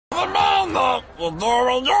What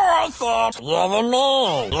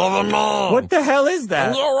the hell is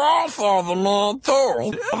that? You're also the man, too.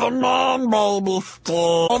 You're the man, baby,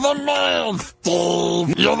 Steve. You're the man,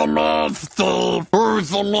 Steve. You're the man, Steve. Who's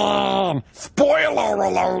the man? Spoiler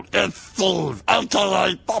alert, it's Steve,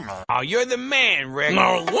 a.k.a. the man. Oh, you're the man, Rick.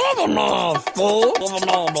 No, you're the man, Steve. You're the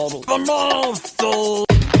man, baby. The man, Steve.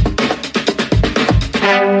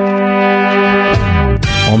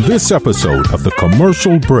 On this episode of The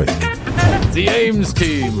Commercial Break. The Ames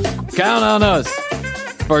team, count on us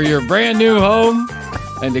for your brand new home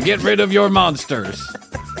and to get rid of your monsters.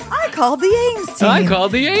 I called the Ames team. I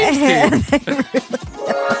called the Ames team.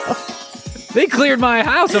 They cleared my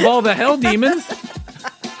house of all the hell demons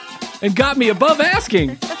and got me above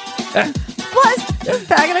asking. Plus, this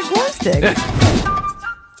packet of glow sticks.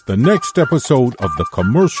 The next episode of The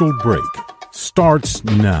Commercial Break starts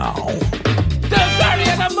now.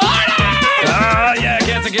 Yeah,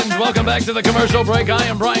 cats and kittens, welcome back to The Commercial Break. I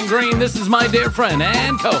am Brian Green. This is my dear friend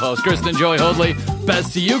and co-host, Kristen Joy Hoadley.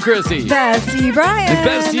 Best to you, Chrissy. Best to you, Brian. And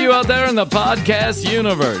best to you out there in the podcast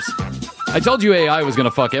universe. I told you AI was going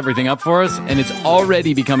to fuck everything up for us, and it's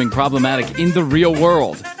already becoming problematic in the real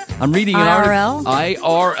world. I'm reading an article.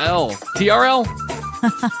 IRL. TRL?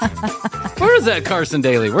 Where is that Carson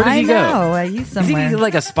Daly? Where did he go? I know. He's somewhere. Did he get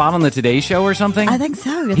like a spot on the Today Show or something? I think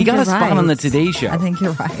so. He got a spot on the Today Show. I think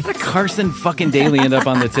you're right. How did Carson fucking Daly end up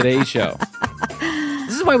on the Today Show?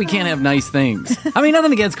 This is why we can't have nice things. I mean,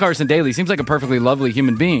 nothing against Carson Daly. Seems like a perfectly lovely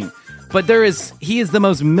human being. But he is the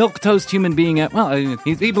most milquetoast human being.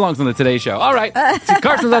 He belongs on the Today Show. All right. So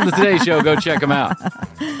Carson's on the Today Show. Go check him out.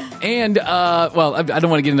 And, I don't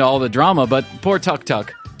want to get into all the drama, but poor Tuk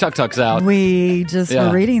Tuk. Tuk Tuk's out. We just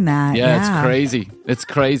were reading that. Yeah, it's crazy. It's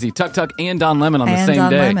crazy. Tuk Tuk and Don Lemon on the same Don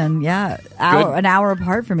day. Lemon, yeah. An hour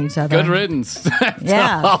apart from each other. Good riddance.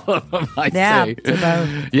 Yeah. All of them, I say. To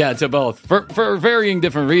both. Yeah, to both. For varying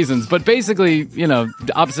different reasons. But basically,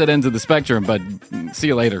 opposite ends of the spectrum. But see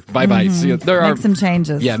you later. Bye-bye. Mm-hmm. See you. Make some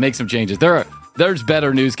changes. Yeah, make some changes. There's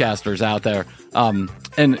better newscasters out there.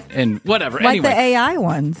 And whatever. Like anyway, the AI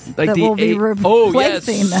ones like that will be replacing oh yes,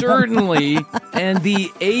 them. certainly. And the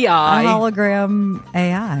AI, a hologram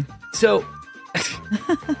AI. So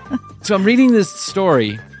I'm reading this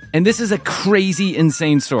story, and this is a crazy,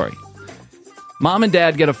 insane story. Mom and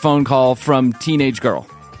dad get a phone call from teenage girl,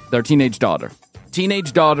 their teenage daughter.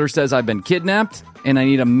 Teenage daughter says, "I've been kidnapped, and I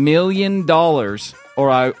need $1 million,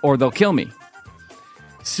 or they'll kill me."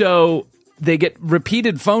 So they get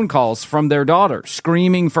repeated phone calls from their daughter,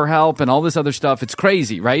 screaming for help and all this other stuff. It's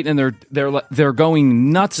crazy, right? And they're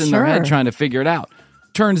going nuts in their head trying to figure it out.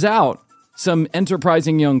 Turns out some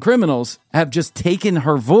enterprising young criminals have just taken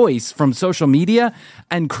her voice from social media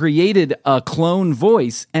and created a clone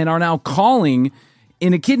voice and are now calling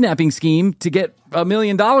in a kidnapping scheme to get $1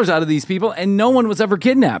 million out of these people, and no one was ever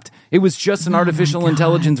kidnapped. It was just an artificial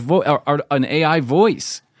intelligence or an AI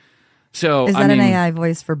voice. So is that an AI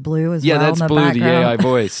voice for Blue as well? Yeah, that's Blue, background? the AI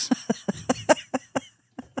voice.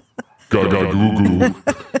 Gaga goo goo.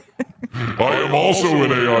 I am also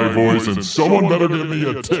an AI voice, and someone better give me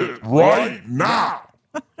a tip right now.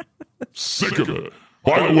 Sick of it.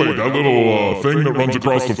 By the way, that little thing that runs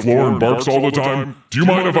across the floor and barks all the time, do you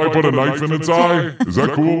mind if I put a knife in its eye? Is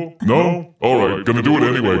that cool? No? Alright, gonna do it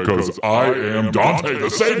anyway, because I am Dante the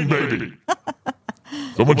Satan baby.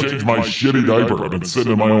 Someone changed my shitty diaper. I've been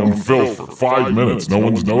sitting in my own filth for 5 minutes. No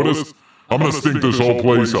one's noticed? I'm gonna stink this whole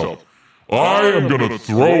place up. I am gonna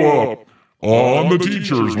throw up on the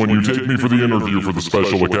teachers when you take me for the interview for the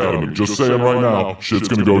special academy. Just saying right now, shit's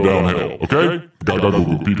gonna go downhill, okay? Gaga goo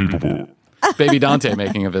goo, pee pee poo poo. Baby Dante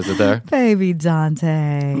making a visit there. Baby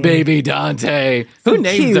Dante. Baby Dante. Who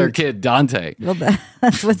names their kid Dante? Well,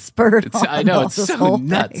 that's what spurred on I know, it's this so whole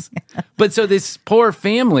nuts. thing. But so this poor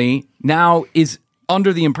family now is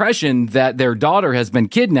under the impression that their daughter has been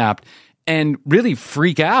kidnapped and really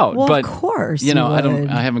freak out. Well, but of course, I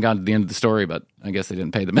haven't gotten to the end of the story, but I guess they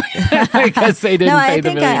didn't pay the million. I guess they didn't pay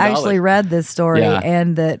the $1 million. I actually read this story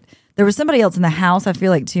and that there was somebody else in the house. I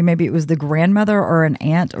feel like too, maybe it was the grandmother or an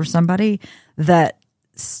aunt or somebody that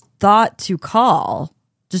thought to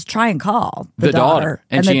just try and call the daughter.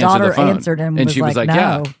 And the she daughter answered and she was like, no.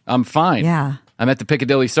 yeah, I'm fine. Yeah. I'm at the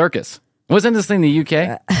Piccadilly Circus. Wasn't this thing the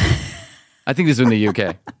UK? I think this was in the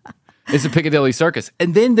UK. It's a Piccadilly Circus.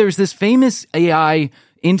 And then there's this famous AI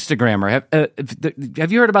Instagrammer.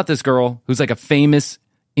 Have you heard about this girl who's like a famous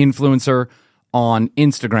influencer on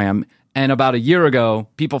Instagram? And about a year ago,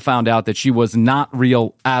 people found out that she was not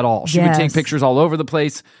real at all. She would take pictures all over the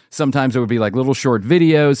place. Sometimes it would be like little short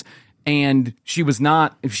videos. And she was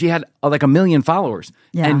not, she had like 1 million followers.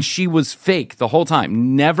 Yeah. And she was fake the whole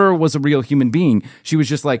time. Never was a real human being. She was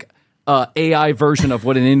just like AI version of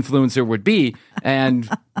what an influencer would be, and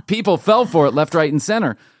people fell for it left, right, and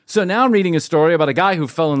center. So now I'm reading a story about a guy who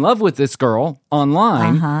fell in love with this girl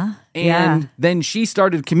online, and then she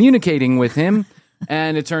started communicating with him,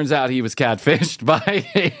 and it turns out he was catfished by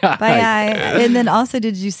AI. And then also,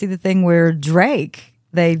 did you see the thing where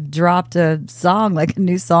they dropped a song, like a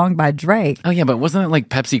new song by Drake? Oh, yeah, but wasn't it like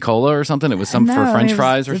Pepsi Cola or something? It was for French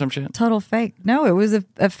fries or some shit? Total fake. No, it was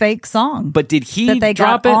a fake song. But did he that they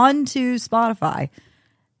drop got it? onto Spotify.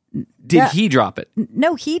 Did he drop it?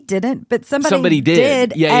 No, he didn't, but somebody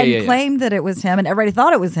did. And claimed that it was him, and everybody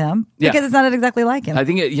thought it was him because it sounded exactly like him. I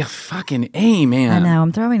think fucking A, man. I know,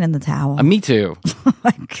 I'm throwing in the towel. Me too. Oh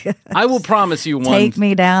my God. I will promise you one. Take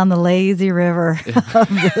me down the lazy river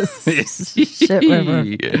of this shit river.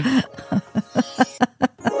 I'm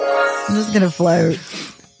just going to float.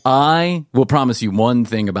 I will promise you one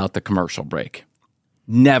thing about the commercial break.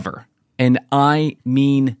 Never, and I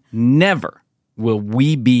mean never, will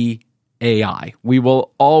we be AI. We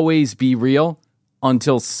will always be real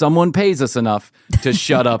until someone pays us enough to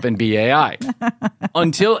shut up and be AI.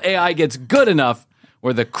 Until AI gets good enough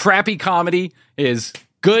where the crappy comedy is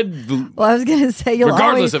good. Well, I was going to say, you'll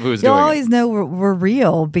always know we're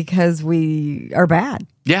real because we are bad.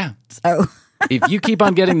 Yeah. So if you keep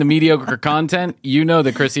on getting the mediocre content, you know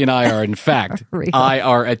that Chrissy and I are, in fact,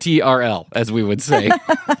 IRL, as we would say.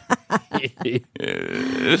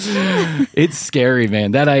 It's scary,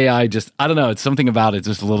 man. That AI I don't know. It's something about it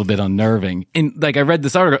just a little bit unnerving. And like I read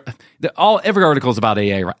this article, every article is about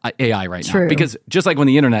AI right now. Because just like when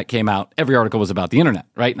the internet came out, every article was about the internet,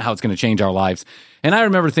 right? And how it's going to change our lives. And I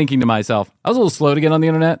remember thinking to myself, I was a little slow to get on the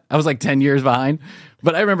internet. I was like 10 years behind.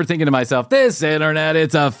 But I remember thinking to myself, this internet,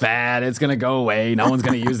 it's a fad. It's going to go away. No one's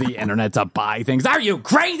going to use the internet to buy things. Are you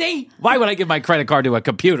crazy? Why would I give my credit card to a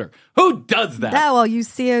computer? Who does that? No, I'll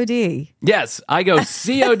use COD. Yes, I go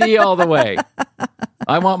COD all the way.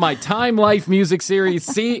 I want my Time Life music series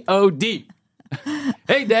COD.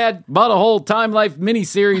 Hey, Dad, bought a whole Time Life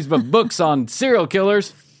miniseries of books on serial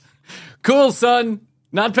killers. Cool, son.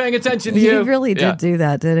 Not paying attention to you. You really did do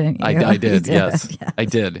that, didn't you? I did, yes. I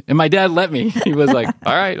did. And my dad let me. He was like,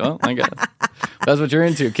 all right, well, I guess. That's what you're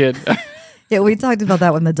into, kid. Yeah, we talked about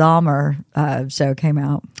that when the Dahmer show came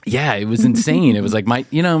out. Yeah, it was insane. It was like my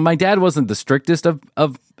dad wasn't the strictest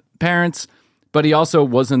of parents, but he also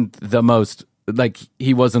wasn't the most, like,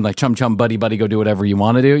 he wasn't like chum buddy, go do whatever you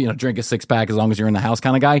want to do. Drink a 6-pack as long as you're in the house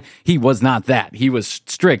kind of guy. He was not that. He was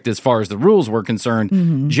strict as far as the rules were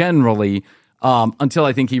concerned, generally. Until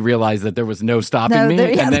I think he realized that there was no stopping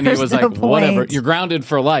me. And then he was like, whatever, you're grounded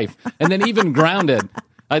for life. And then even grounded,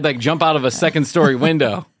 I'd like jump out of a 2nd-story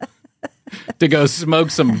window to go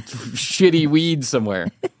smoke some shitty weed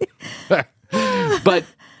somewhere. But,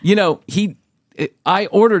 I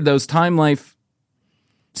ordered those Time Life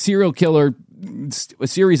serial killer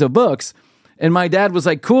series of books, and my dad was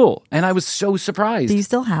like, cool. And I was so surprised. Do you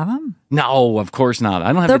still have them? No, of course not.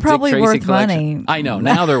 I don't have they're the Dick probably Tracy worth collection. money. I know.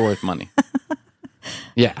 Now they're worth money.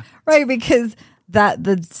 Yeah. Right, because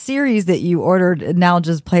the series that you ordered now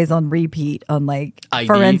just plays on repeat on like ID.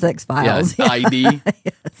 Forensics Files. Yes, ID.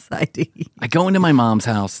 Yes, ID. I go into my mom's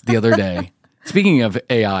house the other day. Speaking of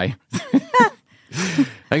AI,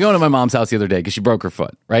 I go into my mom's house the other day because she broke her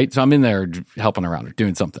foot, right? So I'm in there helping her out or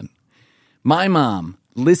doing something. My mom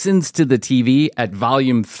listens to the TV at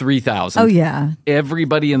volume 3000. Oh, yeah.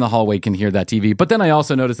 Everybody in the hallway can hear that TV. But then I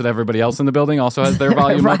also noticed that everybody else in the building also has their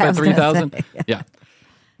volume Right, up at 3000. say, Yeah.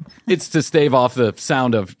 It's to stave off the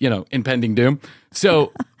sound of, impending doom.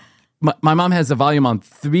 So my mom has the volume on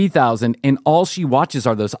 3000, and all she watches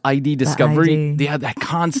are those ID Discovery. They have that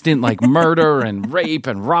constant like murder and rape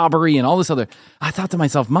and robbery and all this other. I thought to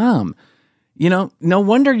myself, Mom, no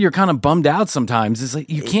wonder you're kind of bummed out sometimes. It's like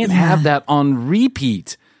you can't have that on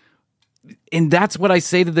repeat. And that's what I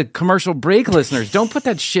say to the commercial break listeners. Don't put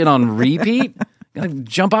that shit on repeat.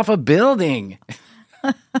 Jump off a building.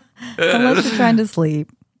 Unless you're trying to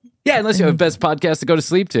sleep. Yeah, unless you have a best podcast to go to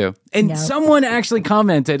sleep to. And someone actually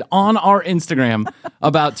commented on our Instagram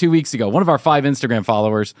about 2 weeks ago. One of our 5 Instagram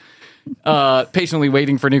followers, patiently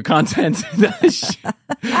waiting for new content.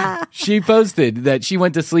 She posted that she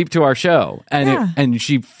went to sleep to our show, and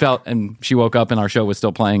she woke up and our show was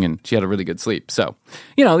still playing, and she had a really good sleep. So,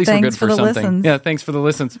 at least we're good for something. Listens. Yeah, thanks for the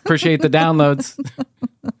listens. Appreciate the downloads.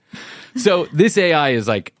 So this AI is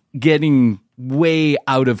like getting way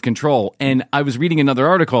out of control. And I was reading another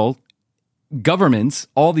article. Governments,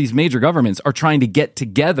 all these major governments, are trying to get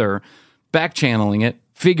together, back channeling it,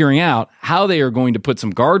 figuring out how they are going to put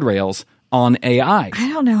some guardrails on AI. I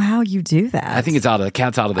don't know how you do that. I think it's the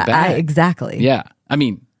cat's out of the bag. Exactly. Yeah. I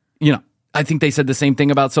mean, I think they said the same thing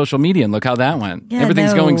about social media, and look how that went. Yeah,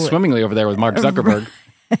 Everything's going swimmingly over there with Mark Zuckerberg.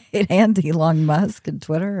 And Elon Musk and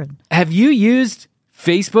Twitter. Have you used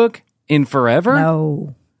Facebook in forever?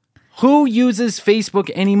 No. Who uses Facebook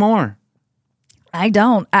anymore? I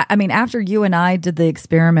don't. I mean, after you and I did the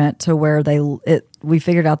experiment to where we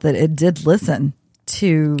figured out that it did listen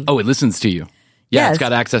to. Oh, it listens to you. Yeah, Yes. It's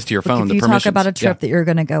got access to your phone. If the you permissions. talk about a trip that you're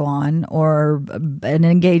going to go on or an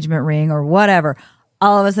engagement ring or whatever,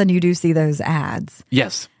 all of a sudden you do see those ads.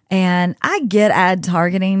 Yes. And I get ad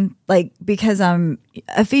targeting, like, because I'm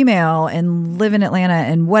a female and live in Atlanta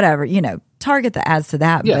and whatever, target the ads to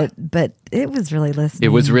that. Yeah. But it was really listening. It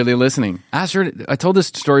was really listening. I told this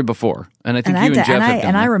story before, and I think you and Jeff have done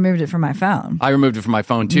and I it. removed it from my phone. I removed it from my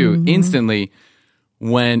phone too, Mm-hmm. instantly.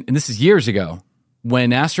 And this is years ago,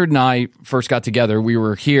 when Astrid and I first got together, we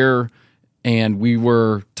were here and we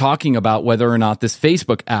were talking about whether or not this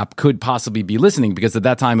Facebook app could possibly be listening, because at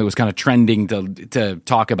that time it was kind of trending to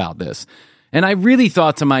talk about this. And I really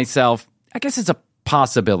thought to myself, I guess it's a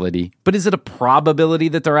possibility, but is it a probability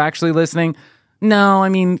that they're actually listening? No, I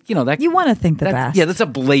mean, that You want to think the best. Yeah, that's a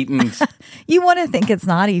blatant. You want to think it's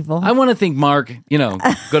not evil. I want to think Mark,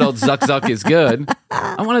 good old Zuck is good.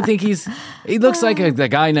 I want to think he looks like the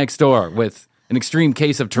guy next door with an extreme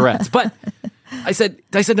case of Tourette's. But I said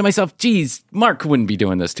to myself, geez, Mark wouldn't be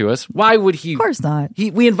doing this to us. Why would he? Of course not.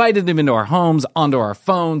 We invited him into our homes, onto our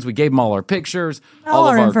phones. We gave him all our pictures, All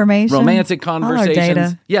of our information, romantic all our conversations.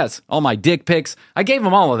 data. Yes, all my dick pics. I gave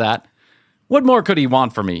him all of that. What more could he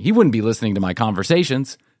want from me? He wouldn't be listening to my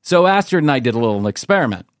conversations. So Astrid and I did a little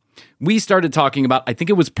experiment. We started talking about, I think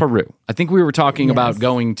it was Peru. I think we were talking about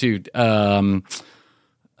going to,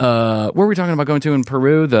 where were we talking about going to in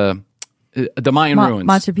Peru? The Mayan ruins.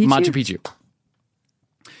 Machu Picchu? Machu Picchu.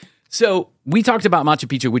 So we talked about Machu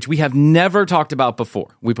Picchu, which we have never talked about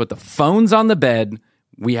before. We put the phones on the bed.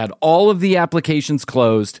 We had all of the applications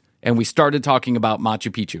closed, and we started talking about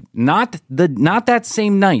Machu Picchu. Not that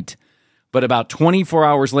same night, but about 24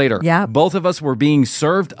 hours later, Yeah. both of us were being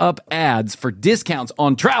served up ads for discounts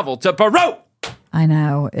on travel to Peru. I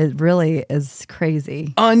know. It really is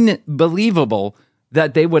crazy. Unbelievable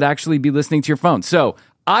that they would actually be listening to your phone. So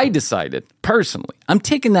I decided, personally, I'm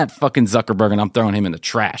taking that fucking Zuckerberg and I'm throwing him in the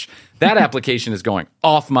trash. That application is going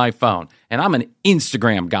off my phone. And I'm an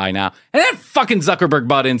Instagram guy now. And that fucking Zuckerberg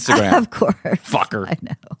bought Instagram. Of course. Fucker. I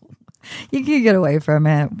know. You can get away from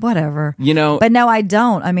it. Whatever. But But no, I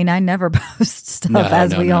don't. I mean, I never post stuff,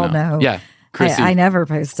 as we all know. Yeah. Chrissy. I never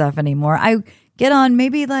post stuff anymore. I get on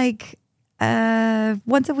maybe like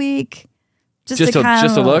once a week. Just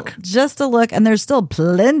to look? Just to look. And there's still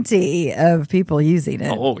plenty of people using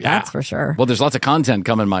it. Oh, yeah. That's for sure. Well, there's lots of content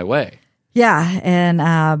coming my way. Yeah. And,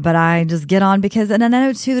 but I just get on because, and I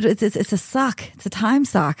know too that it's a suck. It's a time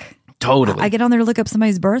suck. Totally. I get on there to look up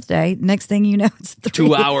somebody's birthday. Next thing you know, it's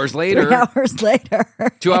 2 hours later. 3 hours later.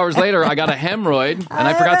 2 hours later, I got a hemorrhoid and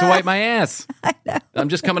I forgot to wipe my ass. I know. I'm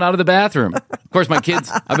just coming out of the bathroom. Of course, my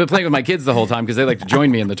kids, I've been playing with my kids the whole time because they like to join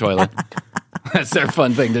me in the toilet. That's their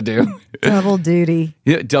fun thing to do. Double duty.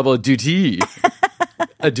 Yeah, double duty.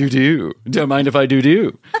 A doo-doo. Don't mind if I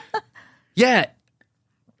do-doo. Yeah.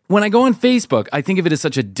 When I go on Facebook, I think of it as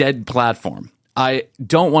such a dead platform. I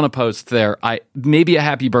don't want to post there. Maybe a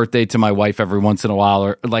happy birthday to my wife every once in a while,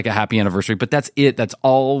 or like a happy anniversary, but that's it. That's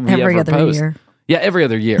all we Every ever other post. year. Yeah, every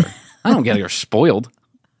other year. I don't get her spoiled.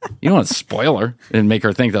 You don't want to spoil her and make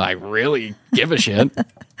her think that I really give a shit.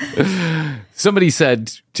 Somebody said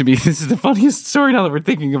to me, this is the funniest story now that we're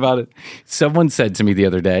thinking about it. Someone said to me the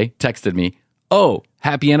other day, texted me, "Oh,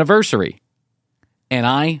 happy anniversary." And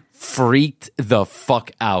I freaked the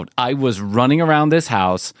fuck out. I was running around this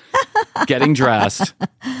house, getting dressed,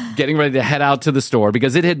 getting ready to head out to the store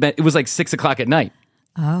because it was like 6:00 at night.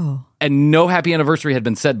 Oh. And no happy anniversary had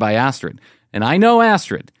been said by Astrid. And I know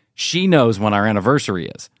Astrid. She knows when our anniversary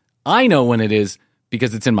is. I know when it is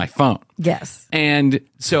because it's in my phone. Yes. And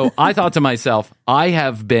so I thought to myself,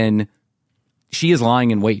 she is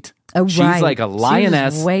lying in wait. Oh, She's right. like a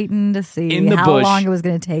lioness. She was waiting to see in the how bush. long it was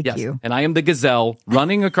going to take Yes. you. And I am the gazelle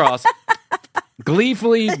running across,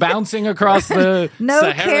 gleefully bouncing across the No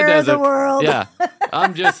Sahara care of Desert. the world. Yeah.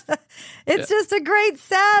 I'm just, It's just a great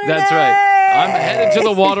Saturday. that's right. I'm headed to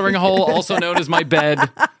the watering hole, also known as my bed,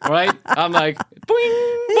 right? I'm like,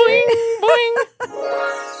 boing, boing, boing.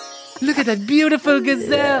 Look at that beautiful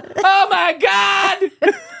gazelle. Oh my God.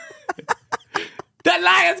 The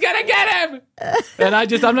lion's gonna get him! And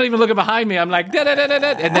I'm not even looking behind me. I'm like,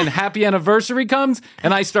 da-da-da-da-da. And then happy anniversary comes,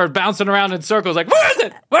 and I start bouncing around in circles like, where is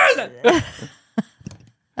it? Where is it?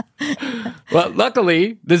 Well,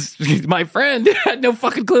 luckily, my friend had no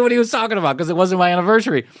fucking clue what he was talking about because it wasn't my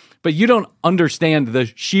anniversary. But you don't understand the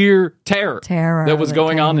sheer terror that was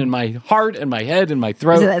going on in my heart and my head and my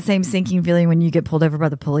throat. Is it that same sinking feeling when you get pulled over by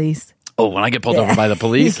the police? Oh, when I get pulled over by the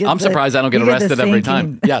police, I'm surprised I don't get arrested every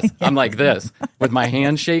time. Yes, I'm like this with my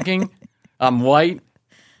hands shaking. I'm white.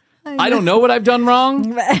 I don't know what I've done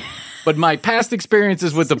wrong, but my past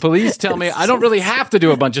experiences with the police tell me I don't really have to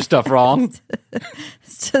do a bunch of stuff wrong.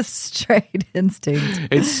 It's just straight instinct.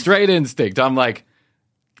 It's straight instinct. I'm like,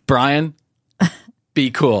 Brian,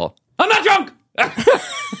 be cool. I'm not drunk.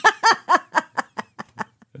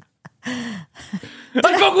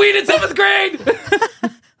 I smoked weed in 7th grade.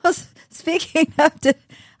 Well, speaking of,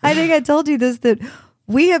 I think I told you this, that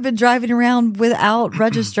we have been driving around without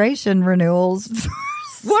registration renewals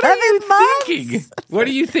for What are you thinking? What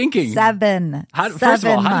are you thinking? Seven. First of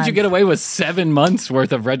all, how did you get away with 7 months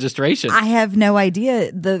worth of registration? I have no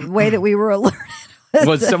idea. The way that we were alerted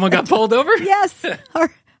was someone got pulled over? Yes.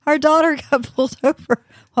 Our daughter got pulled over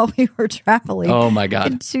while we were traveling. Oh my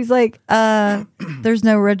God. And she's like, there's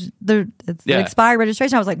no it's an expired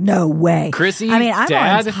registration. I was like, no way. Chrissy, I mean, I'm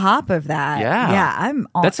Dad? on top of that. Yeah. Yeah, I'm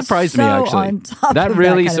on That surprised so me, actually. on top That of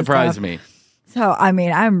really kind of surprised stuff. me. So, I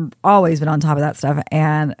mean, I'm always been on top of that stuff.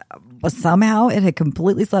 And somehow it had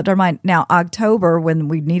completely slipped our mind. Now, October, when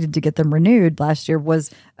we needed to get them renewed last year, was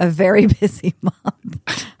a very busy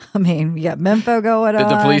month. I mean, we got Memphis going on.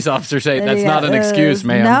 Did the police officer say that's not an excuse,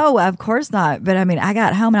 ma'am? No, of course not. But I mean, I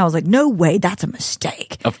got home and I was like, no way, that's a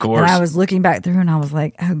mistake. Of course. And I was looking back through and I was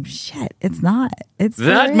like, oh shit, it's not. It's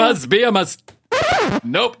That must be a mistake.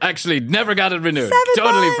 Nope, actually never got it renewed.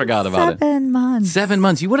 Forgot about it. 7 months. 7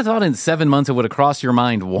 months. You would have thought in 7 months it would have crossed your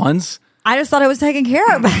mind once. I just thought it was taken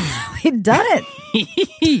care of. We'd done it.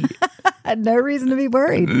 I had no reason to be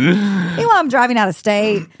worried. Meanwhile, I'm driving out of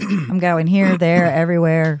state. I'm going here, there,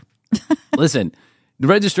 everywhere. Listen, the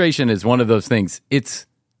registration is one of those things. It's,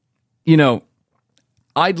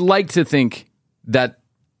 I'd like to think that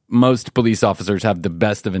most police officers have the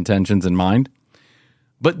best of intentions in mind.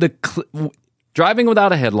 But driving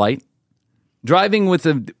without a headlight, driving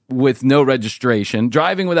with no registration,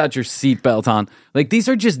 driving without your seatbelt on, like these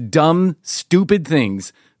are just dumb, stupid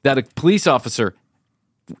things that a police officer,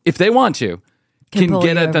 if they want to, can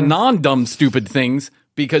get at the non-dumb, stupid things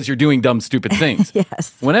because you're doing dumb, stupid things.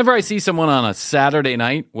 Yes. Whenever I see someone on a Saturday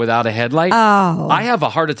night without a headlight, I have a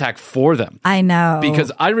heart attack for them. I know.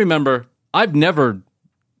 Because I remember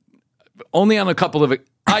only on a couple of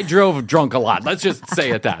I drove drunk a lot. Let's just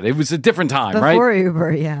say it that. It was a different time, right? Before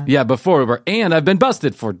Uber, yeah. Yeah, before Uber. And I've been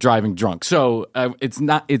busted for driving drunk. So it's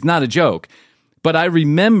not a joke. But I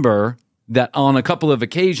remember that on a couple of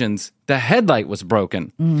occasions, the headlight was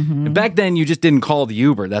broken. Mm-hmm. And back then, you just didn't call the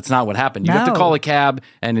Uber. That's not what happened. You have to call a cab.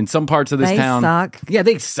 And in some parts of this town... They suck. Yeah,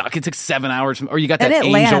 they suck. It took 7 hours. Or you got that in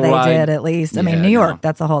Atlanta, angel ride. they did, at least. I mean, New York,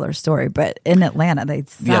 that's a whole other story. But in Atlanta, they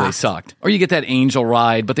sucked. Yeah, they sucked. Or you get that angel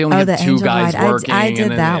ride, but they only have two guys working. I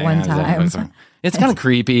did that one time. It's kind of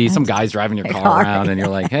creepy. Some guy's driving your car around, and you're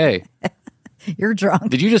like, hey. You're drunk.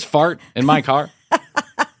 Did you just fart in my car?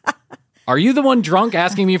 Are you the one drunk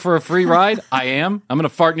asking me for a free ride? I am. I'm going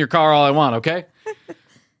to fart in your car all I want, okay?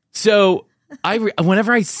 So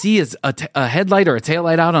whenever I see a headlight or a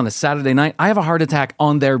taillight out on a Saturday night, I have a heart attack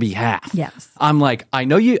on their behalf. Yes. I'm like, I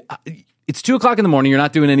know it's 2 o'clock in the morning. You're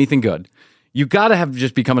not doing anything good. You got to have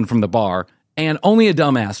just be coming from the bar, and only a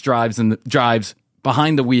dumbass drives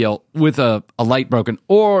behind the wheel with a light broken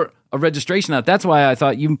or a registration out. That's why I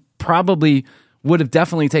thought you probably would have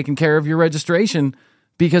definitely taken care of your registration.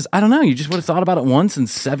 Because, I don't know, you just would have thought about it once in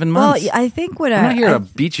 7 months. Well, I think I'm not here to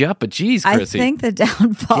beat you up, but geez, Chrissy. I think the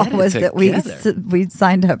downfall was that we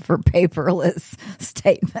signed up for paperless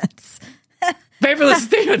statements. Paperless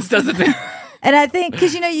statements doesn't... And I think,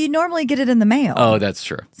 because, you normally get it in the mail. Oh, that's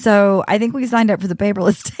true. So I think we signed up for the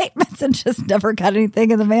paperless statements and just never got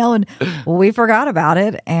anything in the mail. And we forgot about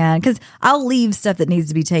it. And because I'll leave stuff that needs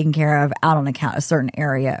to be taken care of out on a certain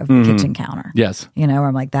area of the kitchen counter. Yes. Where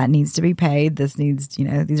I'm like, that needs to be paid. This needs,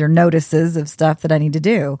 these are notices of stuff that I need to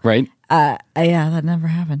do. Right. Yeah, that never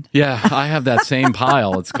happened. Yeah, I have that same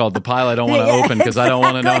pile. It's called the pile I don't want to open because I don't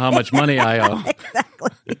want to know how much money I owe.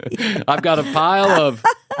 Exactly. I've got a pile of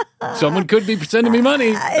someone could be sending me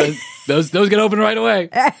money. Those get opened right away.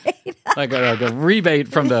 Right. Like a rebate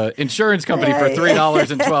from the insurance company for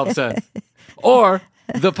 $3.12. Or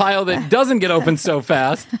the pile that doesn't get opened so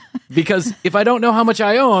fast because if I don't know how much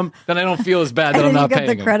I owe them, then I don't feel as bad that I'm not paying them.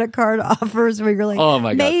 You got the credit card offers where you're like, oh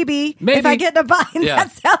my God. Maybe if I get in a bind,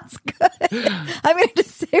 that sounds good. I'm going to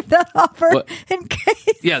just save that offer in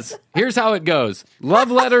case. Yes. Here's how it goes. Love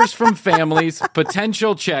letters from families,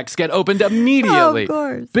 potential checks get opened immediately. Of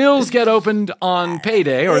course. Bills get opened on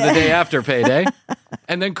payday or the day after payday.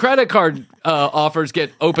 And then credit card offers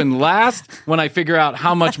get opened last when I figure out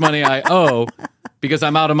how much money I owe because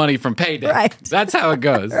I'm out of money from payday. Right. That's how it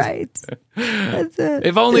goes. Right. That's it.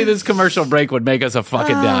 If only this commercial break would make us a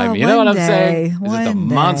fucking dime. You know what I'm saying? This is the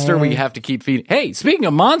monster we have to keep feeding. Hey, speaking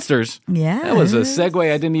of monsters, that was a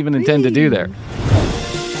segue I didn't even intend to do there.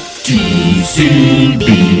 TCB.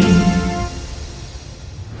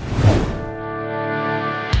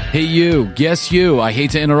 Hey you, yes you, I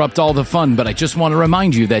hate to interrupt all the fun, but I just want to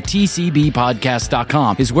remind you that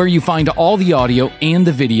tcbpodcast.com is where you find all the audio and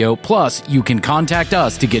the video, plus you can contact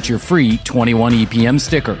us to get your free 21 EPM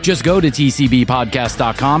sticker. Just go to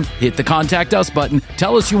tcbpodcast.com, hit the contact us button,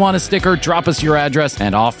 tell us you want a sticker, drop us your address,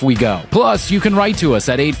 and off we go. Plus, you can write to us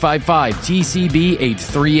at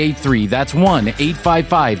 855-TCB-8383. That's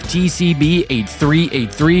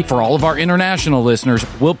 1-855-TCB-8383. For all of our international listeners,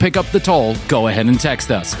 we'll pick up the toll. Go ahead and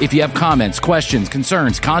text us. If you have comments, questions,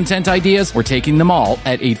 concerns, content ideas, we're taking them all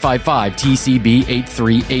at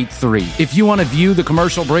 855-TCB-8383. If you want to view The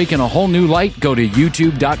Commercial Break in a whole new light, go to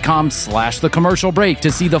youtube.com/The Commercial Break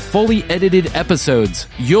to see the fully edited episodes.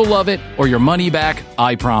 You'll love it or your money back,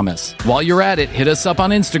 I promise. While you're at it, hit us up on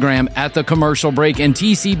Instagram at The Commercial Break and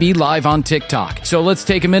TCB Live on TikTok. So let's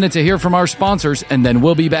take a minute to hear from our sponsors, and then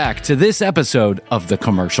we'll be back to this episode of The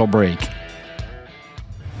Commercial Break.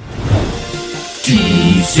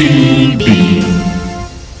 TCB.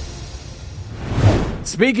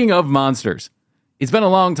 Speaking of monsters, it's been a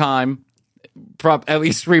long time, at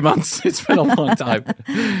least 3 months. It's been a long time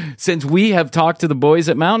since we have talked to the boys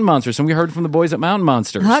at Mountain Monsters, and we heard from the boys at Mountain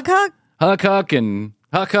Monsters. Huck and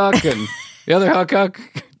the other Huck,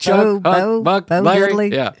 Chuck, Buck, Larry.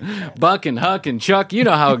 Diddley. Yeah, Buck and Huck and Chuck. You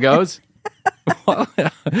know how it goes.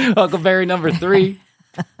 Huckleberry number 3.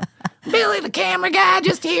 Billy the camera guy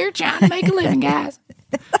just here trying to make a living, guys.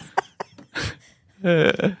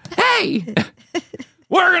 Hey,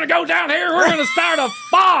 we're going to go down here. We're going to start a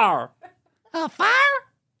fire. A fire?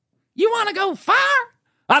 You want to go fire?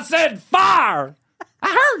 I said fire. I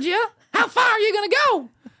heard you. How far are you going to go?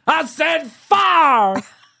 I said fire.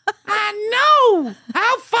 I know.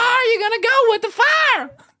 How far are you going to go with the fire?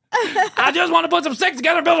 I just want to put some sticks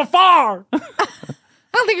together and build a fire.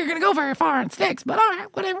 I don't think you're going to go very far in sticks, but all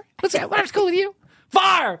right, whatever. Whatever's cool with you.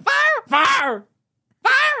 Fire! Fire! Fire!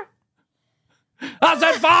 Fire! I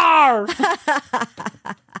said fire!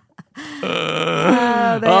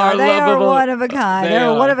 They are one of a kind. They're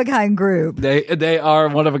a one of a kind group. They are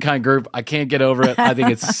one of a kind group. I can't get over it. I think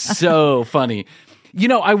it's so funny. You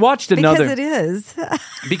know, I watched another... Because it is.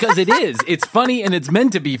 Because it is. It's funny and it's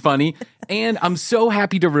meant to be funny. And I'm so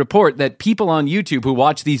happy to report that people on YouTube who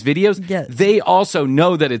watch these videos, they also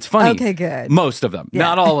know that it's funny. Okay, good. Most of them. Yeah.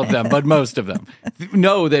 Not all of them, but most of them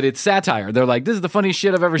know that it's satire. They're like, this is the funniest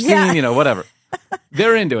shit I've ever seen, you know, whatever.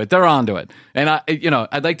 They're into it. They're onto it. And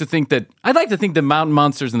I'd like to think that Mountain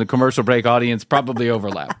Monsters and the Commercial Break audience probably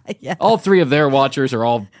overlap. Yes. All 3 of their watchers are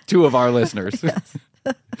all 2 of our listeners. Yes.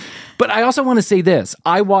 But I also want to say this.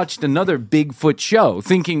 I watched another Bigfoot show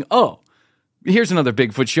thinking, oh, here's another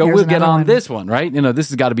Bigfoot show. We'll get on this one, right? You know, this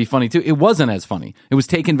has got to be funny too. It wasn't as funny. It was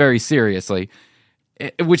taken very seriously,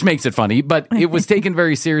 which makes it funny, but it was taken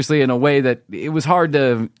very seriously in a way that it was hard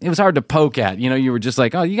to poke at. You know, you were just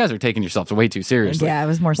like, oh, you guys are taking yourselves way too seriously. Yeah, it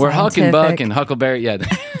was more scientific. We're Huck and Buck and Huckleberry. Yeah.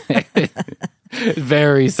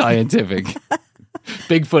 Very scientific.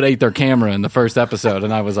 Bigfoot ate their camera in the first episode,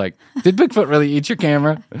 and I was like, did Bigfoot really eat your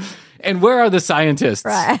camera? And where are the scientists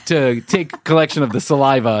to take collection of the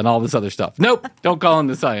saliva and all this other stuff? Nope, don't call them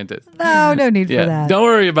the scientists. No need for that. Don't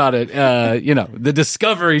worry about it. The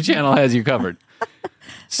Discovery Channel has you covered.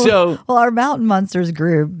 So, well, our Mountain Monsters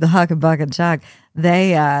group, the Huck and Buck and Chuck,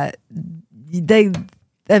 they're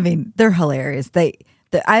hilarious.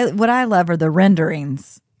 What I love are the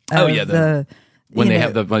renderings. When they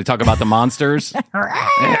talk about the monsters.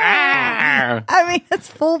 I mean, it's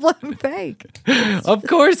full blown fake. Of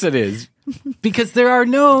course it is. Because there are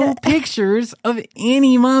no pictures of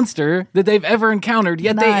any monster that they've ever encountered,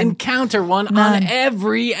 yet they encounter one on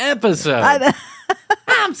every episode.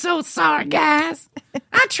 I'm so sorry, guys.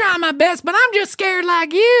 I try my best, but I'm just scared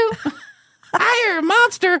like you. I hear a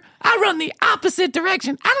monster. I run the opposite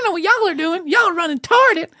direction. I don't know what y'all are doing. Y'all are running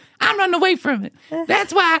toward it. I'm running away from it.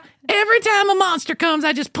 That's why every time a monster comes,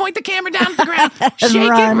 I just point the camera down at the ground, shake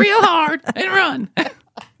it real hard, and run.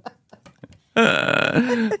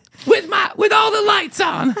 with all the lights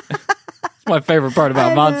on. That's my favorite part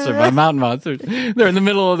about mountain monsters. They're in the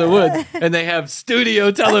middle of the woods, and they have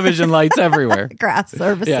studio television lights everywhere. Craft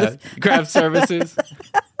services. Yeah, craft services.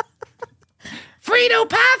 Frito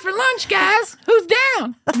pie for lunch, guys. Who's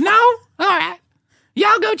down? No? All right.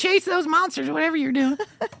 Y'all go chase those monsters or whatever you're doing.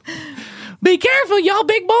 Be careful, y'all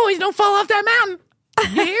big boys. Don't fall off that mountain.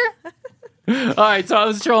 You hear? All right, so I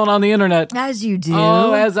was trolling on the internet. As you do.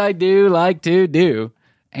 Oh, as I do like to do.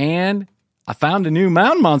 And I found a new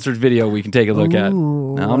Mountain Monsters video we can take a look at.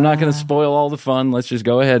 Now, I'm not going to spoil all the fun. Let's just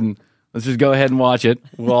go ahead and watch it.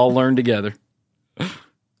 We'll all learn together.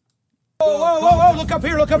 Whoa, look up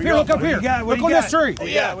here. Look on this tree.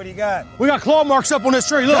 What do you got? We got claw marks up on this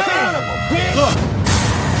tree. Look.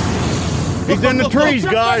 He's in the trees,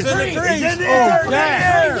 guys. He's in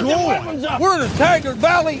there. Cool. We're in the Taggart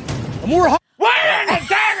Valley, and we're in the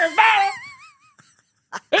Taggart Valley,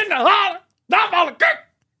 in the holler, down by the creek,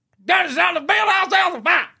 down inside the Bill House out the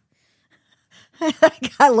fire.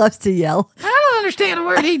 That guy loves to yell. I don't understand a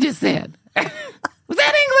word he just said. Was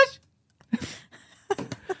that English?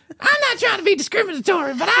 I'm not trying to be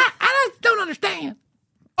discriminatory, but I just don't understand.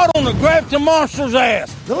 out on the Grafton Monster's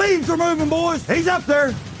ass. The leaves are moving, boys. He's up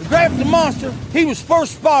there. The Grafton Monster, he was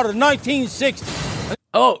first spotted in 1960.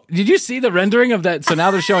 Oh, did you see the rendering of that? So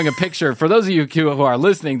now they're showing a picture. For those of you who are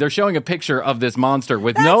listening, they're showing a picture of this monster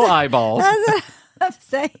with no eyeballs. That's what I'm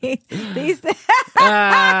saying. These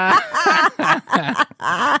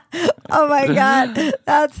oh my God.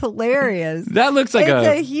 That's hilarious. That looks like it's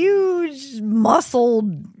a huge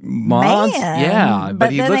muscled man. Yeah.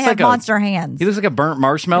 But he then looks they have like monster hands. He looks like a burnt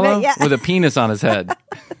marshmallow with a penis on his head.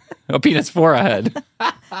 A penis for a head.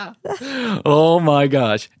 Oh my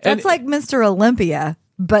gosh. That's like Mr. Olympia,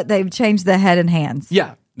 but they've changed the head and hands.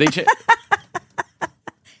 Yeah. They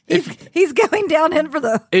He's going down in for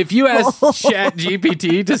the. If you ask Chat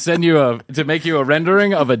GPT to make you a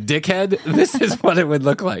rendering of a dickhead, this is what it would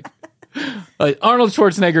look like. Arnold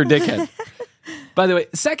Schwarzenegger dickhead. By the way,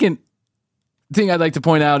 second thing I'd like to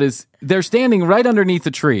point out is they're standing right underneath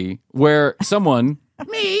the tree where someone,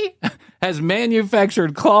 me, has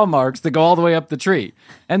manufactured claw marks that go all the way up the tree.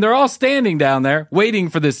 And they're all standing down there waiting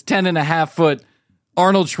for this 10.5-foot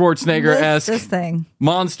Arnold Schwarzenegger-esque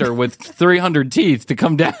monster with 300 teeth to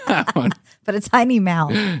come down. But a tiny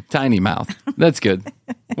mouth. Tiny mouth. That's good.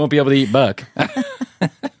 Won't be able to eat buck.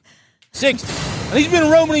 60. And he's been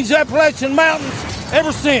roaming these Appalachian Mountains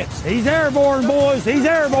ever since. He's airborne, boys. He's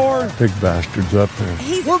airborne. Big bastard's up there.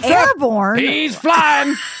 He's airborne. He's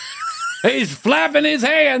flying. He's flapping his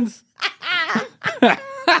hands.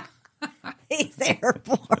 He's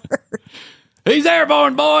airborne. He's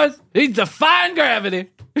airborne, boys. He's defying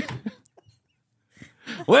gravity.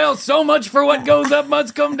 Well, so much for what goes up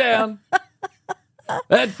must come down.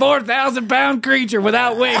 That 4,000-pound creature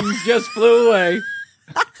without wings just flew away.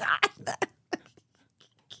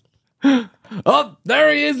 Oh,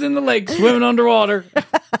 there he is in the lake, swimming underwater.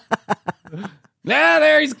 Now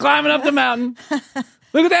there he's climbing up the mountain.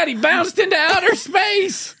 Look at that, he bounced into outer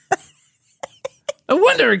space. No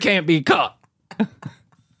wonder it can't be caught.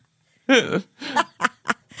 And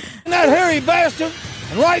that hairy bastard,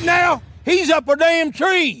 and right now, he's up a damn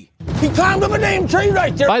tree. He climbed up a damn tree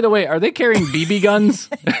right there. By the way, are they carrying BB guns?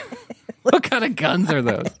 What kind of guns are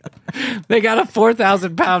those? They got a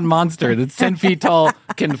 4,000-pound monster that's 10 feet tall,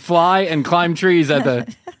 can fly and climb trees at a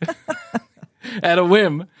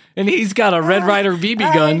whim, and he's got a Red Ryder BB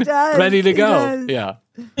gun ready to go. Yeah.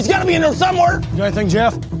 He's got to be in there somewhere. You got anything,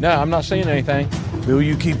 Jeff? No, I'm not seeing anything. Bill,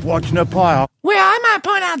 you keep watching up high. Well, I might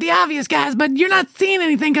point out the obvious, guys, but you're not seeing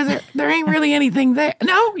anything because there ain't really anything there.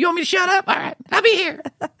 No? You want me to shut up? All right. I'll be here.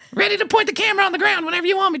 Ready to point the camera on the ground whenever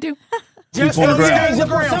you want me to. Keep on the ground.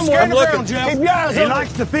 I'm looking, Jeff. He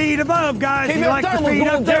likes to feed above, guys. He likes to feed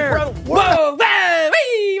up there. Whoa!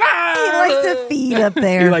 He likes to feed up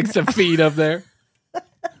there. He likes to feed up there.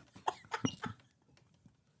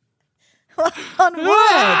 On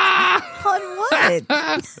what? On what?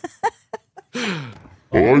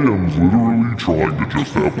 I am literally trying to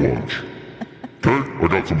just have lunch. Okay? I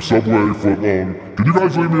got some Subway footlong. Can you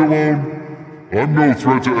guys leave me alone? I'm no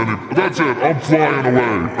threat to any. That's it. I'm flying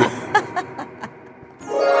away.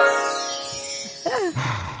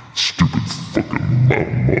 Stupid fucking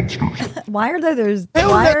mountain monsters. Why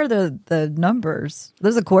are there the numbers?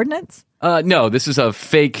 Those are coordinates? No, this is a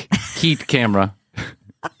fake heat camera.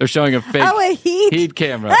 They're showing a fake heat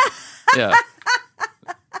camera. Yeah.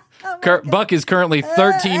 Buck is currently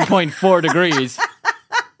 13.4 degrees.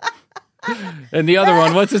 And the other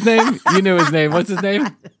one, what's his name? You knew his name. What's his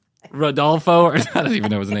name? Rodolfo? Or I don't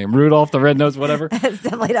even know his name. Rudolph the Red-Nosed, whatever. It's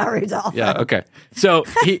definitely not Rudolph. Yeah, okay. So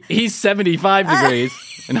he's 75 degrees.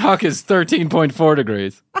 and Huck is 13.4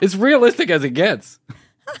 degrees. It's realistic as it gets.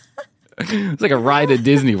 It's like a ride at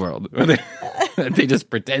Disney World where they just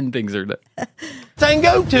pretend things are. Thing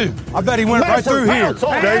go to? I bet he went right through here.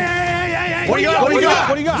 Hey. What do you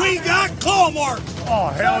got? We got claw marks. Oh,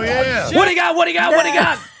 hell yeah. What do you got? What do you got? What do you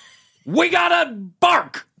got? We got a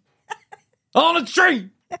bark on a tree.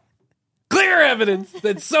 Clear evidence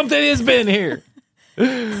that something has been here.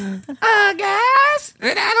 Guys,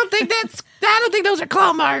 I don't think those are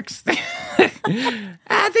claw marks.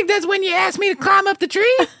 I think that's when you asked me to climb up the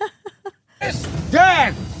tree.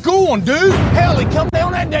 Dad, go on, dude. Hell, he come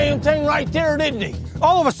down that damn thing right there, didn't he?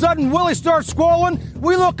 All of a sudden, Willie starts squalling.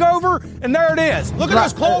 We look over, and there it is. Look at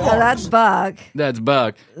those claw marks. That's Buck. That's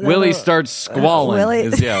Buck. Willie starts squalling. Willie-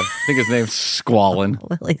 I think his name's Squallin.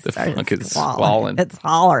 Willie The started fuck is squalling. squalling? It's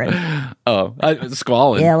hollering,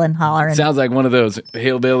 Squalling. yelling, hollering, Sounds like one of those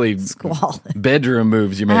hillbilly squalling. bedroom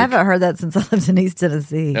moves you make. I haven't heard that since I lived in East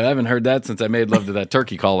Tennessee. I haven't heard that since I made love to that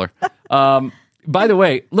turkey caller. By the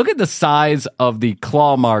way, look at the size of the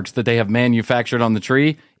claw marks that they have manufactured on the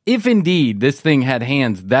tree. If indeed this thing had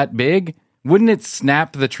hands that big, wouldn't it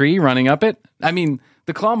snap the tree running up it? I mean,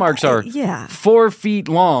 the claw marks are 4 feet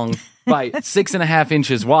long by 6.5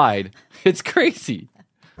 inches wide. It's crazy.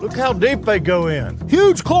 Look how deep they go in.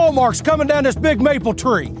 Huge claw marks coming down this big maple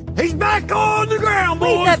tree. He's back on the ground,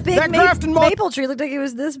 boys. Wait, that big Grafton maple tree looked like it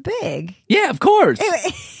was this big. Yeah, of course.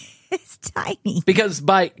 It's tiny. Because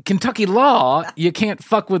by Kentucky law, you can't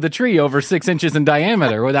fuck with a tree over 6 inches in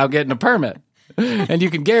diameter without getting a permit. And you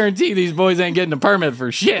can guarantee these boys ain't getting a permit for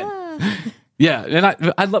shit. Yeah,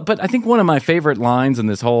 and but I think one of my favorite lines in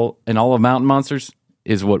all of Mountain Monsters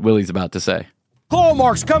is what Willie's about to say. Claw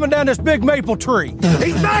marks coming down this big maple tree.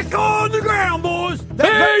 He's back on the ground, boys.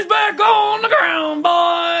 He's back on the ground, boys.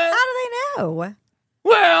 How do they know?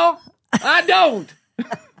 Well, I don't.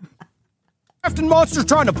 Grafton Monster's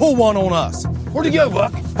trying to pull one on us. Where'd he go,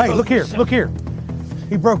 Buck? Hey, look here. Look here.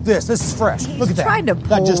 He broke this. This is fresh. Look at that. Trying to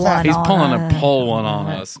pull just one happened. He's on pulling us. a pole one on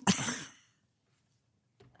us.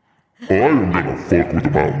 I am gonna fuck with the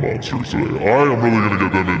Mountain Monsters today. I am really gonna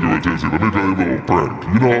get them into a tizzy. Let me play a little prank.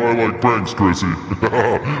 You know I like pranks, Chrissy.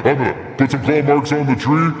 I'm gonna put some claw marks on the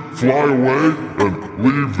tree, fly away, and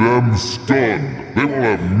leave them stunned. They will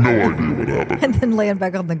have no idea what happened. And then land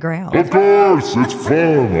back on the ground. Of course, it's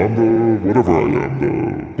fun. I'm the whatever I am,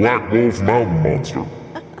 the Black Wolf Mountain Monster.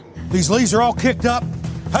 These leaves are all kicked up.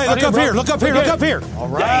 Hey, look up here. Look up here. Look up here. All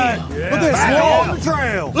right. Look at this. We're on the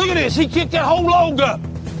trail. Look at this. He kicked that whole log up.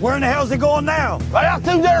 Where in the hell's he going now? Right out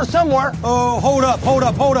through there somewhere. Oh, hold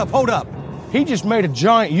up. He just made a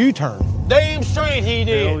giant U-turn. Damn straight he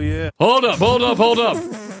did. Hell yeah. Hold up.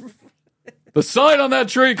 The sign on that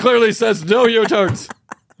tree clearly says no U-turns.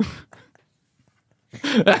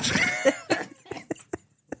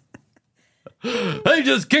 They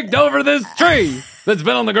just kicked over this tree that's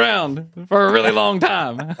been on the ground for a really long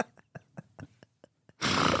time.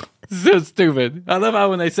 So stupid. I love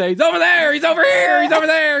how when they say, he's over there, he's over here, he's over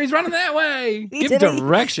there, he's running that way. Give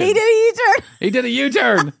direction. He did a U-turn. He did a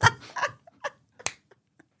U-turn.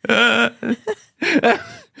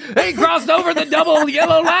 He crossed over the double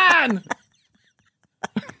yellow line.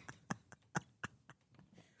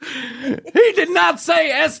 He did not say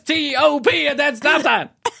S-T-O-P at that stop sign.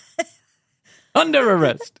 Under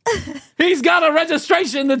arrest. He's got a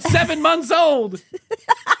registration that's 7 months old.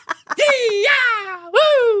 Yeah!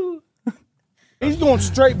 Woo! He's going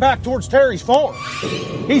straight back towards Terry's farm.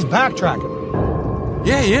 He's backtracking.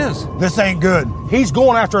 Yeah, he is. This ain't good. He's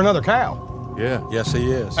going after another cow. Yeah, yes he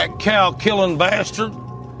is. That cow-killing bastard.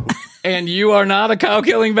 And you are not a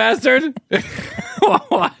cow-killing bastard?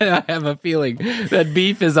 I have a feeling that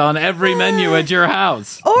beef is on every menu at your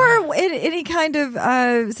house. Or in any kind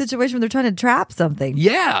of situation when they're trying to trap something.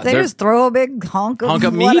 Yeah. They just throw a big honk of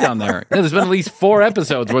meat whatever. on there. Yeah, there's been at least 4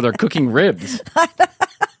 episodes where they're cooking ribs.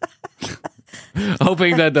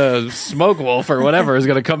 Hoping that the smoke wolf or whatever is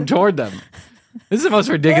going to come toward them. This is the most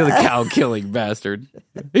ridiculous cow-killing bastard.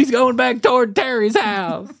 He's going back toward Terry's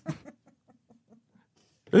house.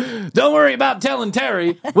 Don't worry about telling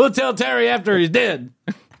Terry. We'll tell Terry after he's dead.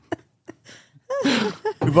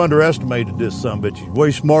 We've underestimated this sumbitch. He's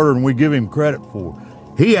way smarter than we give him credit for.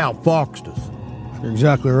 He outfoxed us. You're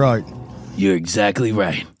exactly right. You're exactly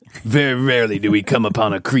right. Very rarely do we come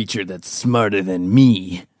upon a creature that's smarter than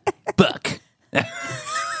me, Buck.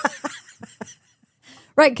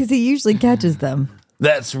 Right, because he usually catches them.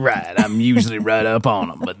 That's right. I'm usually right up on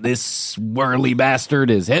him, but this whirly bastard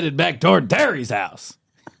is headed back toward Terry's house.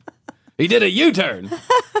 He did a U-turn.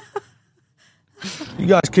 You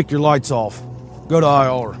guys kick your lights off. Go to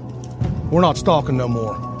IR. We're not stalking no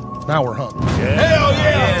more. Now we're hunting. Hell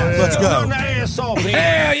yeah! Let's go. Run the ass off, man.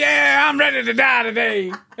 Hell yeah, I'm ready to die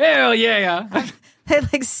today. Hell yeah. They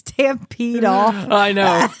like stampede off. I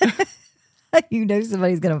know. You know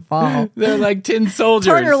somebody's gonna fall. They're like tin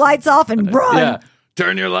soldiers. Turn your lights off and run. Yeah.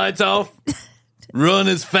 Turn your lights off. Run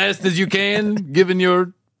as fast as you can, given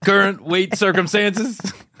your current weight circumstances.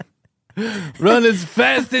 Run as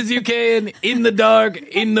fast as you can in the dark,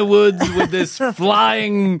 in the woods with this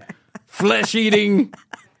flying, flesh-eating,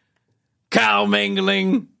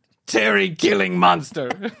 cow-mangling, Terry-killing monster.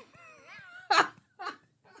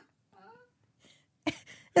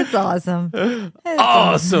 It's awesome.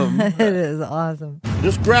 Awesome. It is awesome.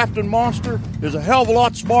 This Grafton monster is a hell of a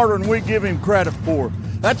lot smarter than we give him credit for.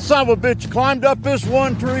 That son of a bitch climbed up this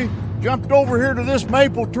one tree, jumped over here to this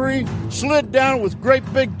maple tree, slid down with great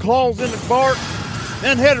big claws in the bark,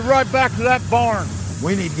 then headed right back to that barn.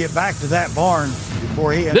 We need to get back to that barn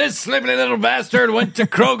before he... This slippity little bastard went to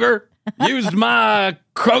Kroger, used my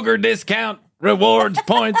Kroger discount rewards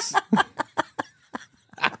points.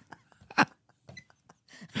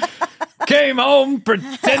 Came home,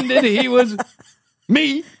 pretended he was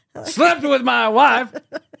me, slept with my wife,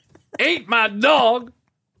 ate my dog,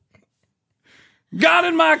 got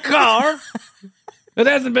in my car that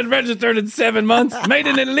hasn't been registered in 7 months, made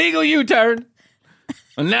an illegal U-turn,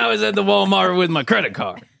 and now is at the Walmart with my credit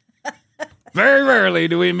card. Very rarely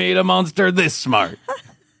do we meet a monster this smart.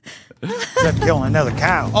 Except killing another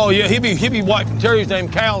cow. Oh, yeah, he be wiping Terry's damn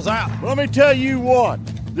cows out. Let me tell you what,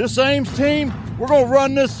 this Ames team, we're going to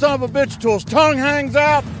run this son of a bitch till his tongue hangs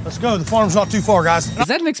out. Let's go. The farm's not too far, guys. Is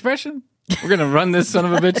that an expression? We're going to run this son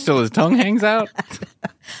of a bitch till his tongue hangs out?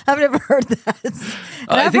 I've never heard that.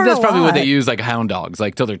 I think that's probably what they use, like hound dogs,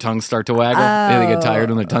 like till their tongues start to waggle. They get tired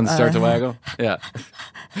when their tongues start to waggle. Yeah.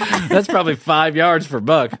 That's probably 5 yards for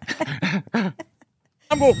Buck. I'm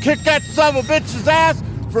going to kick that son of a bitch's ass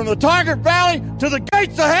from the Tigard Valley to the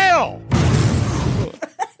gates of hell.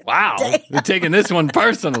 Wow. You're taking this one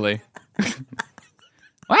personally.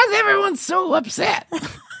 Why is everyone so upset?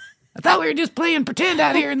 I thought we were just playing pretend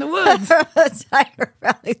out here in the woods. Tiger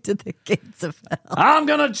Valley to the gates of hell. I'm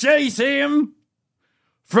going to chase him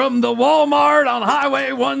from the Walmart on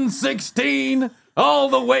Highway 116 all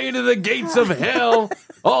the way to the gates of hell,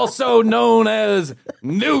 also known as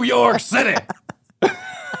New York City.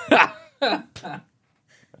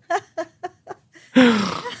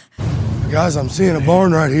 Guys, I'm seeing a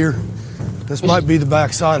barn right here. This might be the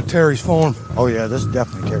backside of Terry's farm. Oh, yeah, this is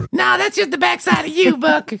definitely Terry. No, that's just the backside of you,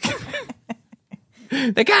 Buck.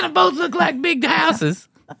 They kind of both look like big houses.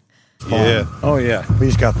 Yeah. Oh, yeah. We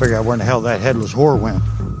just got to figure out where in the hell that headless whore went.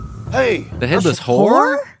 Hey. The headless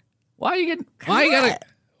whore? Why you gotta,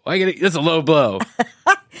 that's a low blow.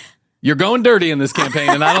 You're going dirty in this campaign,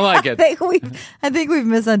 and I don't like it. I think we've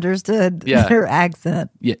misunderstood their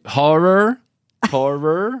accent. Yeah, horror.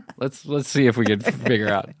 Let's see if we can figure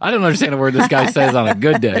out. I don't understand a word this guy says on a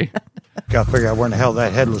good day. Got to figure out where in the hell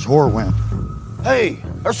that headless whore went. Hey,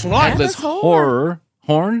 there's some light. Headless horror.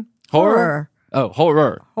 Horror. Oh,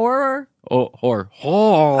 horror. Horror. Oh, horror.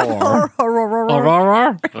 Horror.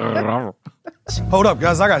 Hold up,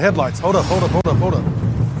 guys. I got headlights. Hold up. Who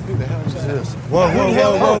the hell is this?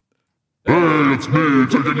 Whoa. Hey, it's me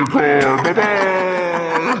taking your car.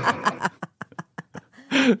 Bye-bye.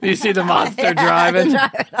 You see the monster driving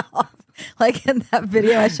off. Like in that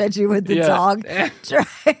video I showed you with the dog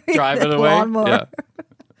driving away. Lawnmower. Yeah.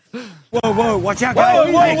 Whoa, watch out,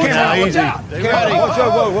 guys. Watch out.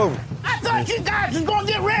 Whoa. I thought you guys was going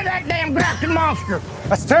to get rid of that damn Grafton monster.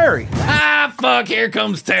 That's Terry. Ah, fuck, here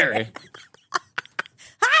comes Terry.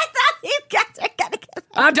 I thought you guys were going to get...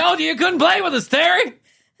 I told you couldn't play with us, Terry.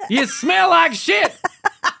 You smell like shit.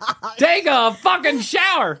 Take a fucking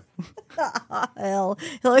shower. Hell.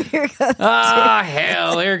 Here comes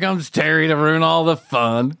hell, here comes Terry to ruin all the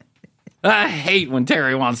fun. I hate when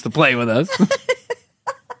Terry wants to play with us.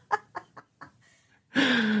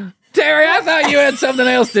 Terry, I thought you had something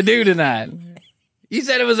else to do tonight. You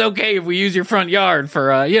said it was okay if we use your front yard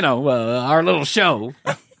for, our little show.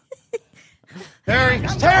 Terry.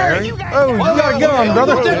 You gotta get on,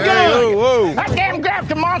 brother. Whoa. That damn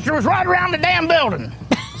Grafton monster was right around the damn building.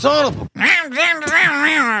 Son of a... I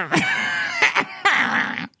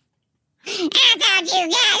thought you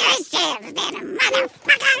guys were stupid,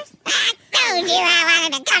 motherfuckers. I told you I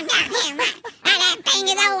wanted to come down here. And that thing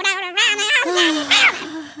is old out around the outside.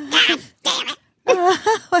 God damn it.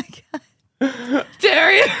 Oh, my God.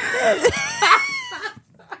 Terry!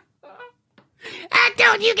 I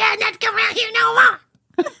told you guys not to come around here no more.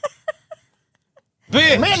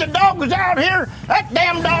 Bitch. Me and the dog was out here. That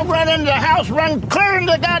damn dog run into the house, run clear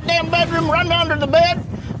into the goddamn bedroom, run under the bed.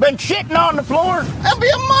 been shitting on the floor. It'll be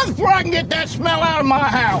a month before I can get that smell out of my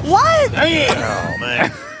house. What? Damn. Oh,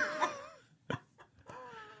 man.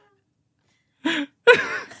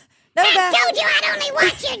 No, I told you I'd only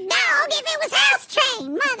watch your dog if it was house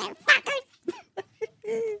trained, motherfuckers.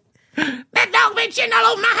 That dog been shitting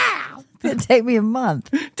all over my house. It'd take me a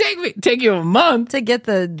month Take you a month? to get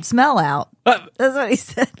the smell out. That's what he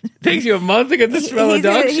said. Takes you a month to get the smell of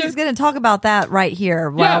dog shit? He's going to talk about that right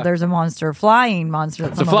here while there's a monster, flying monster.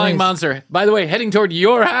 It's a flying monster. By the way, heading toward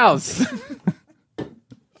your house.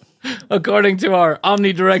 According to our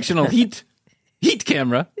omnidirectional heat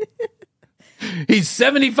camera. He's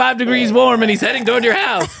 75 degrees warm and he's heading toward your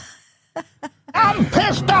house. I'm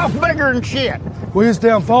pissed off bigger than shit. We was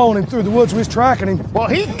down following him through the woods. We was tracking him. Well,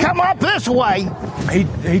 he'd come up this way.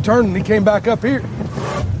 He turned and he came back up here.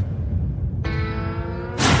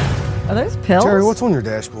 Are those pills? Terry, what's on your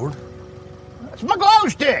dashboard? It's my glow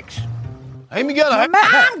sticks. Amy got a...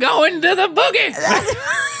 I'm going to the boogie.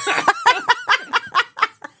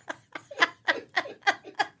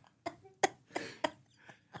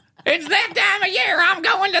 It's that time of year. I'm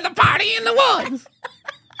going to the party in the woods.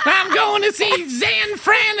 I'm going to see Zan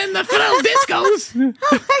Fran and the Flow Discos do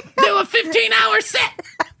a 15-hour set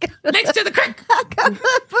next to the creek.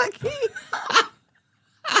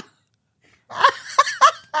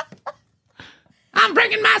 I'm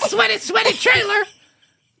bringing my sweaty trailer,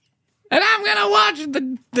 and I'm going to watch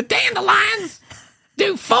the Dandelions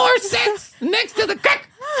do 4 sets next to the creek.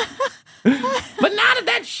 But now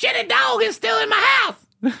that shitty dog is still in my house.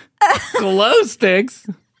 Glow sticks.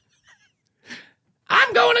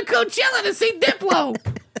 I'm going to Coachella to see Diplo.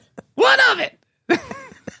 What of it?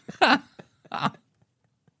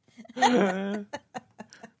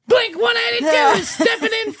 Blink 182 is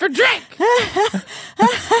stepping in for Drake.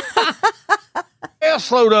 Yeah,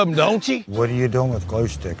 slowed up, don't you? What are you doing with glow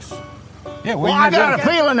sticks? Yeah, well, I got a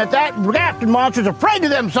feeling that grafting monster's afraid of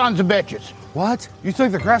them sons of bitches. What? You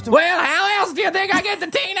think the crafting... Well, how else do you think I get the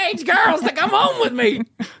teenage girls to come home with me?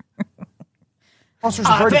 I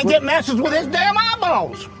think it messes with his damn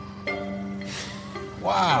eyeballs.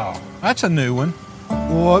 Wow, that's a new one.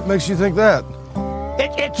 What makes you think that?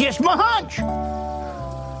 It's just my hunch.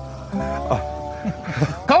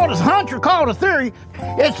 Call it a hunch or call it a theory.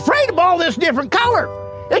 It's afraid of all this different color.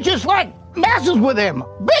 It's just like messes with him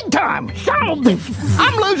big time.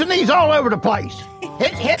 I'm losing these all over the place.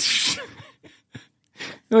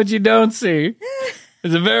 What you don't see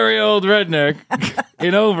is a very old redneck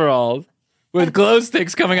in overalls with glow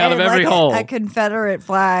sticks coming out of every hole. A Confederate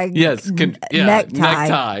flag. Yes,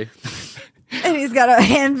 necktie. And he's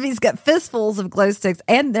got fistfuls of glow sticks,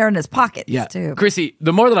 and they're in his pockets too. Chrissy,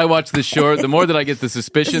 the more that I watch this show, the more that I get the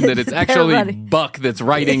suspicion that it's actually Buck that's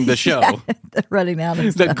writing the show. They're running out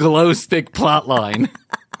of the glow stick plot line.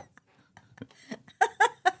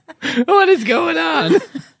 What is going on?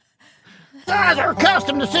 Guys are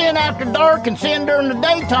accustomed to seeing after dark and seeing during the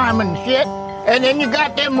daytime and shit. And then you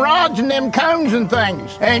got them rods and them cones and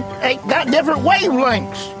things. And they got different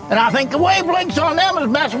wavelengths. And I think the wavelengths on them is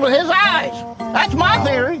messing with his eyes. That's my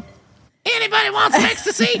theory. Anybody want some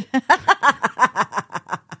ecstasy?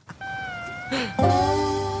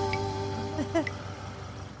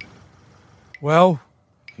 Well,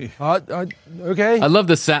 okay. I love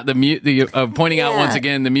the pointing out once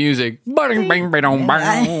again the music.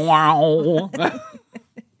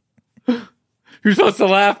 You're supposed to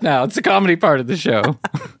laugh now. It's the comedy part of the show.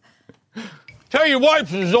 Tell your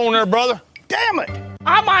wife is on there, brother. Damn it.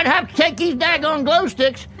 I might have to take these daggone glow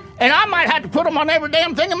sticks, and I might have to put them on every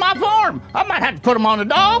damn thing in my farm. I might have to put them on the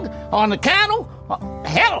dog, on the cattle.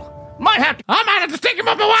 Hell, I might have to stick them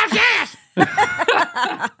up my wife's ass.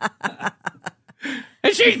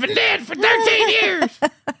 And she's been dead for 13 years.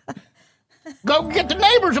 Go get the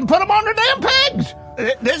neighbors and put them on their damn pigs.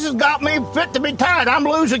 This has got me fit to be tied. I'm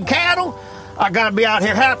losing cattle. I gotta be out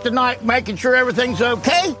here half the night making sure everything's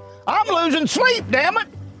okay. I'm losing sleep, damn it.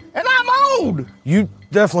 And I'm old. You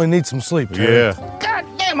definitely need some sleep, Terry. Yeah. God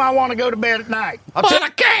damn, I want to go to bed at night. But I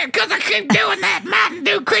can't because I keep doing that Mountain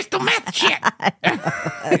Dew crystal meth shit.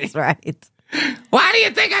 That's right. Why do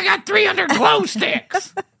you think I got 300 glow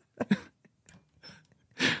sticks?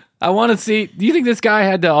 I want to see. Do you think this guy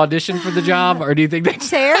had to audition for the job, or do you think they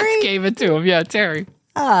just gave it to him? Yeah, Terry.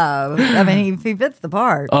 Oh, I mean, he fits the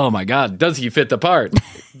part. Oh my God, does he fit the part?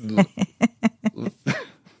 I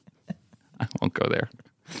won't go there.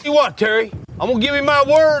 You what, Terry? I'm gonna give you my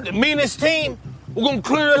word that me and this team, we're gonna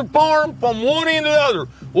clear the farm from one end to the other.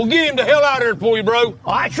 We'll get him the hell out of there for you, bro.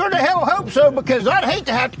 I sure the hell hope so, because I'd hate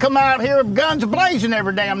to have to come out here with guns blazing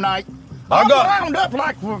every damn night. I'm wound up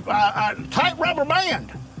like a tight rubber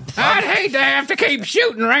band. I'd hate to have to keep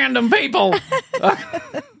shooting random people.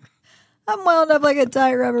 I'm wound up like a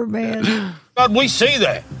tight rubber band. God, we see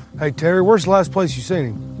that. Hey, Terry, where's the last place you seen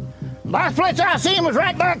him? Last place I seen him was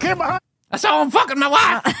right back here behind. I saw him fucking my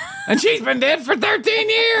wife, and she's been dead for 13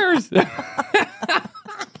 years.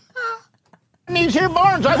 In these here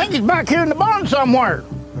barns. I think he's back here in the barn somewhere.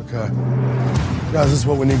 Okay. Guys, this is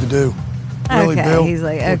what we need to do. Really, Okay, Bill? he's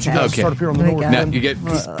like, I want you guys to okay. start up here on the There we north go. No, end. you get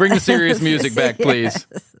bring the serious music back, please.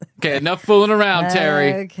 Okay, enough fooling around,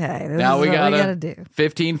 Terry. Okay, this Now is we what got we gotta a do.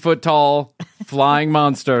 15-foot tall flying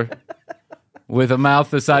monster with a mouth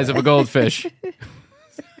the size of a goldfish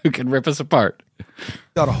who can rip us apart.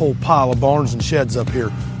 Got a whole pile of barns and sheds up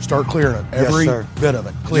here. Start clearing it. Every sir. bit of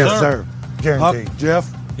it. Clear Yes, it. sir. Guaranteed. Up,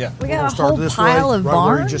 Jeff. Yeah. We We're gonna got a start whole this pile way, of right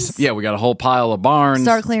where you barns. just- Yeah, we got a whole pile of barns.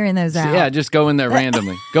 Start clearing those out. Yeah, just go in there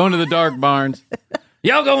randomly. Go into the dark barns.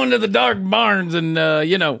 Y'all go into the dark barns and,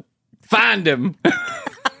 find him.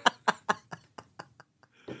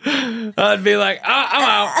 I'd be like, I'm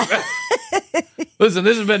out. Listen,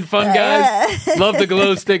 this has been fun, guys. Love the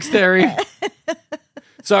glow sticks, Terry.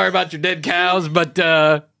 Sorry about your dead cows, but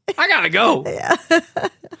I gotta go.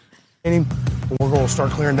 And we're going to start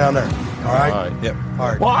clearing down there. All right? Yep. All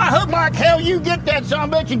right. Well, I hope like hell you get that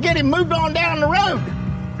son of a bitch and get him moved on down the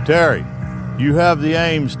road. Terry, you have the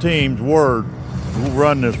Ames team's word. We'll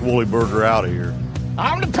run this woolly burger out of here.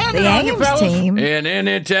 I'm depending The on you, Ames fellas. team. And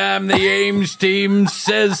anytime the Ames team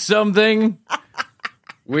says something,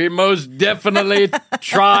 we most definitely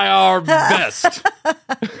try our best.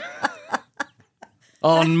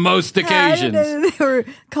 On most I didn't occasions. know they were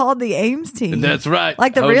called the Ames team. That's right.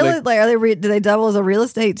 Like the Totally. real, like are they? Do they double as a real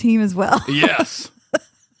estate team as well? Yes.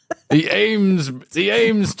 The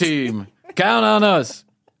Ames team. Count on us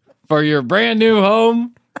for your brand new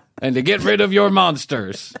home and to get rid of your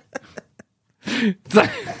monsters. It's like-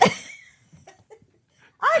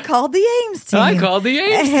 I called the Ames team. I called the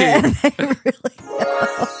Ames team.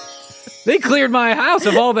 They cleared my house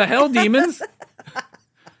of all the hell demons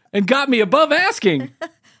and got me above asking.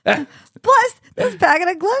 Plus, this packet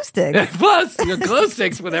of glow sticks. Plus, your glow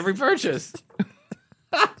sticks with every purchase.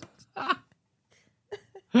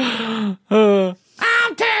 I'm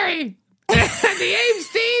Terry. The Ames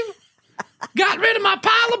team got rid of my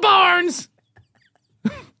pile of barns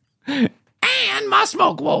and my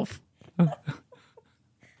smoke wolf.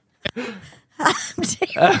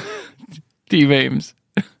 Steve Ames.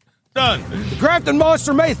 Done. The Grafton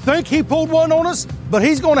Monster may think he pulled one on us, but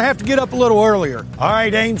he's going to have to get up a little earlier. All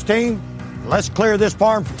right, Ames team. Let's clear this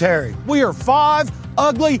farm for Terry. We are 5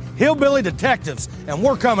 ugly hillbilly detectives, and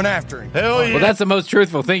we're coming after him. Hell yeah. Well, that's the most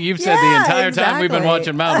truthful thing you've said the Yeah, entire time we've been exactly.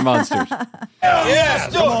 watching Mountain Monsters. Yeah,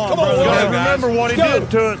 Come on, brother. Remember what he did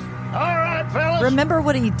to us. All right, fellas. Remember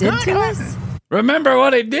what he did to us? Remember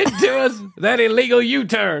what he did to us? That illegal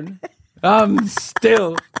U-turn. I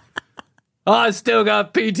still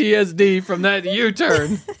got PTSD from that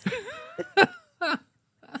U-turn.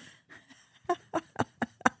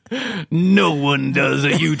 No one does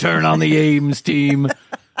a U-turn on the Ames team.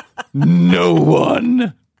 No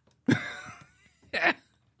one.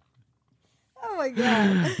 Oh my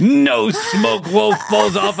god! No smoke wolf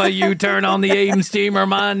falls off a U-turn on the Ames team, or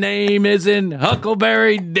my name isn't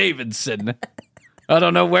Huckleberry Davidson. I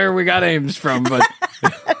don't know where we got Ames from, but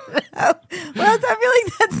Well, I feel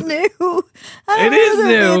like that's new. I don't it is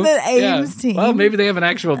know new. The Ames Yeah. team. Well, maybe they have an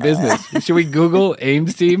actual business. Should we Google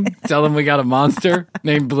Ames team? Tell them we got a monster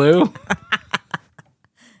named Blue.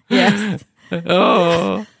 Yes.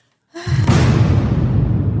 Oh,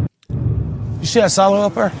 You see that silo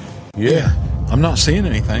up there? Yeah, I'm not seeing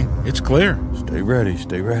anything. It's clear. Stay ready,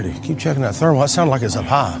 stay ready. Keep checking that thermal. That sounded like it's up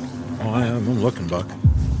high. Oh, I'm looking, Buck.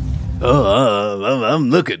 I'm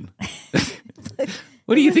looking.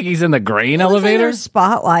 What do you think? He's in the grain Looks like elevator? there's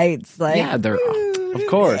spotlights. Like, Yeah, they're of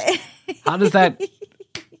course. How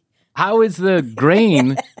is the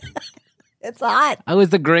grain? it's hot. How is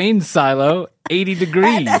the grain silo 80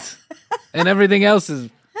 degrees and everything else is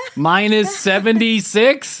minus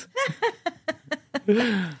 76?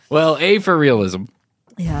 Well, A for realism.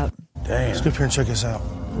 Yeah. Damn. Let's go up here and check this out.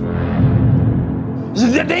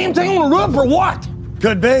 Is the damn thing on the roof or what?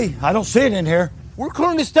 Could be. I don't see it in here. We're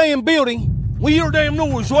clearing this damn building. We hear damn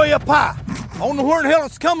noise way up high. I don't know where the hell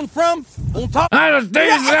it's coming from. On top. That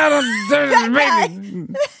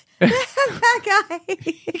guy.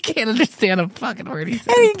 He can't understand a fucking word he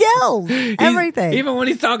says. And he yells everything. Even when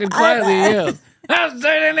he's talking quietly, he yells. I'm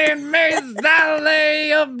sitting in Mace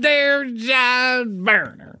Valley up there, John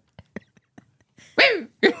Burner. Woo!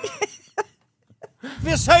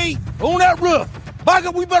 This hay on that roof. By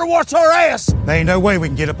God, we better watch our ass. There ain't no way we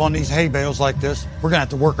can get up on these hay bales like this. We're going to have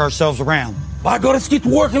to work ourselves around. By God, let's get to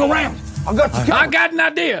working around. I got you I got an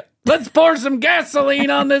idea. Let's pour some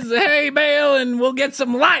gasoline on this hay bale and we'll get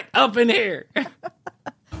some light up in here.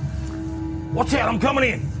 Watch out, I'm coming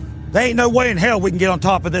in. There ain't no way in hell we can get on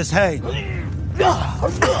top of this hay. We're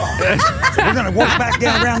gonna work back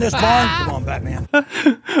down around this barn. Come on, Batman.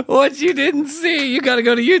 What you didn't see, you gotta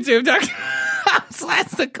go to YouTube. Slash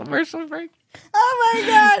the commercial break. Oh my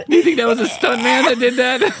God. Do you think that was a stunt man that did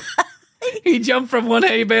that? He jumped from one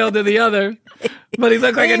hay bale to the other, but he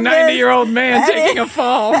looked like a 90-year-old man taking a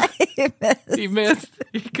fall. He missed.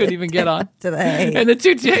 He couldn't even get on. To the hay. And the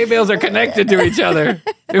two hay bales are connected to each other.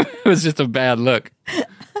 It was just a bad look.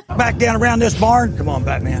 Back down around this barn. Come on,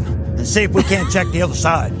 Batman. And see if we can't check the other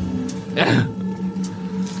side.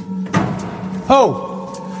 Oh!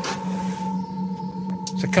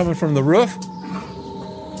 Is it coming from the roof?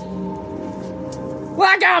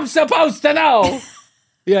 Like I'm supposed to know.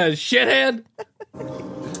 Yeah, shithead.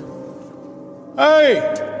 Hey!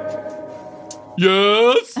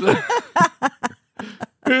 Yes.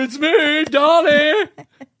 It's me, Dolly.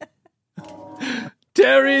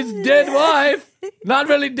 Terry's dead wife. Not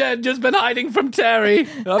really dead, just been hiding from Terry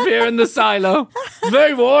up here in the silo. It's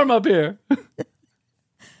very warm up here.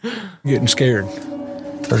 Getting scared.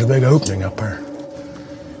 There's a big opening up there.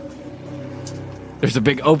 There's a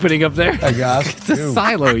big opening up there? Hey, guys. It's a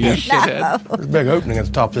silo, you shithead. There's a big opening at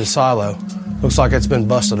the top of this silo. Looks like it's been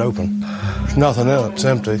busted open. There's nothing in it. It's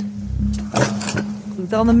empty.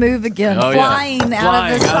 He's on the move again, Oh, flying yeah.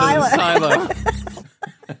 out of the Flying silo. out of the silo.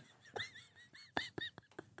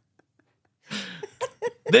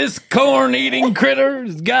 This corn-eating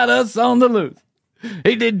critter's got us on the loose.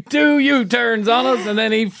 He did 2 U-turns on us, and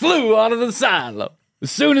then he flew out of the silo.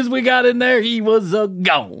 As soon as we got in there, he was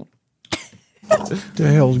gone. What the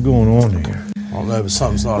hell's going on here? I don't know, but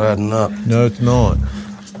something's not adding up. No, it's not.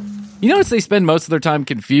 You notice they spend most of their time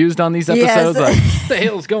confused on these episodes? Yes. Like, what the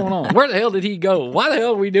hell's going on? Where the hell did he go? Why the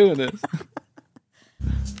hell are we doing this?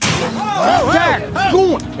 Oh, Jack!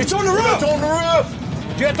 Going! It's on the roof! It's on the roof!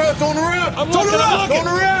 Jethro, it's on the roof! It's on the roof! It's on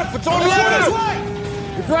the roof! It's on the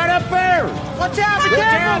roof! It's right up there! Watch out!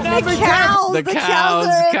 Be careful! The cows.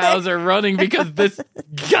 The cows are running because this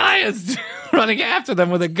guy is running after them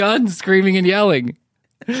with a gun, screaming and yelling.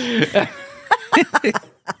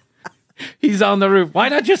 He's on the roof. Why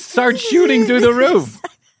not just start shooting through the roof?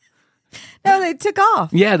 No, they took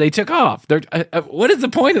off. Yeah, they took off. They're, what is the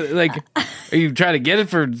point of it? Like, are you trying to get it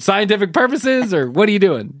for scientific purposes, or what are you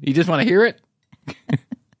doing? You just want to hear it?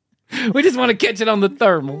 We just want to catch it on the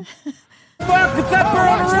thermal. Buck, it's up there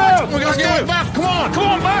on the roof! We're gonna get it back! Come on! Come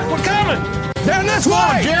on, Buck! We're coming! Down this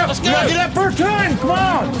way! Jeff! Let's go! Get up for a turn! Come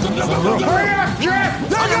on! Hurry up, Jeff!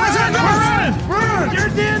 No, guys, run! Run! You're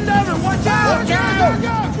at the end of it! Watch out! Watch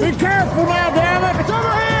out! Be careful now, damn it! It's over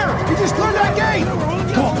here! He just cleared that gate! Come on!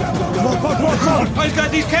 Come on, Buck! Come on! Come on! Oh, he's got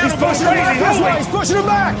these cannons crazy! He's pushing him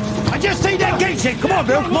back! I just see that gate shake! Come on,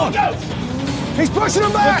 Bill! Come on! He's pushing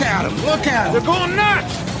him back! Look at him! Look at him! They're going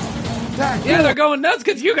nuts! Yeah, they're going nuts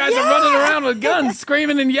because you guys are running around with guns,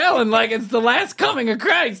 screaming and yelling like it's the last coming of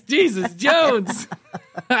Christ. Jesus Jones.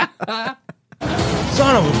 Son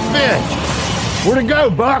of a bitch! Where'd he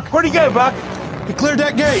go, Buck? Where'd he go, Buck? He cleared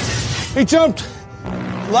that gate. He jumped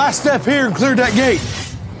last step here and cleared that gate.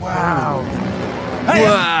 Wow.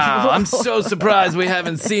 Wow, I'm so surprised we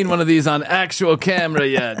haven't seen one of these on actual camera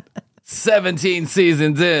yet. 17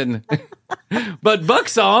 seasons in. But Buck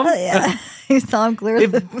saw him. Yeah, he saw him clearly.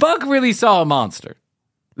 If Buck really saw a monster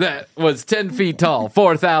that was 10 feet tall,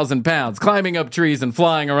 4,000 pounds, climbing up trees and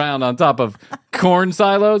flying around on top of corn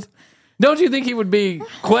silos, don't you think he would be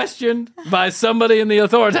questioned by somebody in the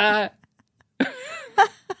authority?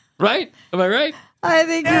 Right? Am I right? I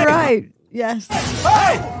think you're right. Yes.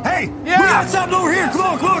 Hey! We got something over here. Come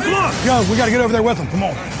on, come on, come on. Yo, we got to get over there with him. Come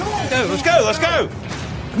on. Let's go, let's go!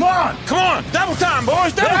 Come on! Come on! Double time,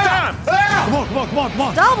 boys! Double time! Come on, come on, come on, come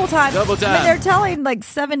on. Double time. Double I mean, time. they're telling like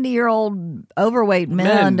 70-year-old overweight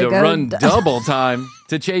men to go run double time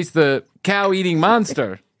to chase the cow-eating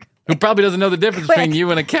monster who probably doesn't know the difference between you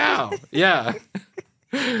and a cow. Yeah.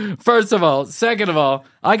 First of all. Second of all,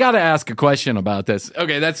 I got to ask a question about this.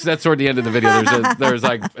 Okay, that's toward the end of the video. There's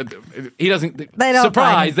like, he doesn't, They don't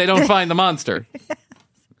surprise, they don't find the monster.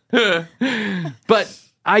 But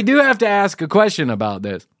I do have to ask a question about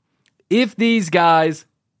this. If these guys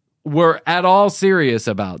were at all serious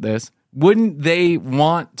about this, wouldn't they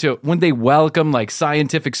welcome like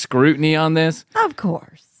scientific scrutiny on this? Of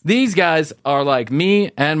course. These guys are like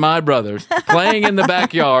me and my brothers playing in the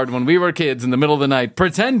backyard when we were kids in the middle of the night,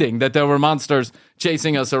 pretending that there were monsters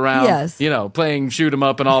chasing us around, Yes. Playing shoot 'em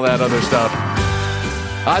up and all that other stuff.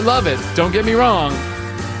 I love it. Don't get me wrong.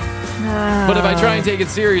 But if I try and take it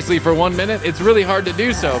seriously for 1 minute, it's really hard to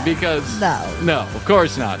do so because... No, of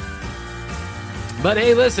course not. But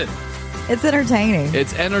hey, listen. It's entertaining.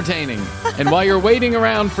 It's entertaining. And while you're waiting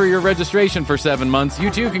around for your registration for 7 months, you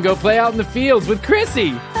too can go play out in the fields with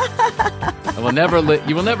Chrissy. You will never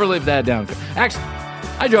live that down. Actually,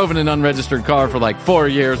 I drove in an unregistered car for like 4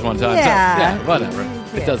 years one time. Yeah. So, whatever.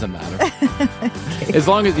 It doesn't matter. As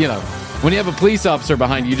long as, when you have a police officer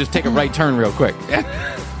behind you, just take a right turn real quick.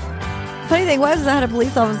 Funny thing was, I had a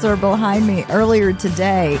police officer behind me earlier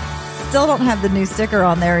today. Still don't have the new sticker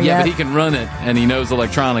on there yet. Yeah, but he can run it, and he knows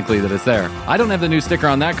electronically that it's there. I don't have the new sticker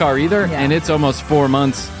on that car either, and it's almost 4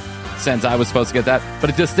 months since I was supposed to get that.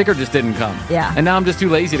 But the sticker just didn't come. Yeah. And now I'm just too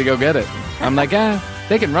lazy to go get it. I'm like,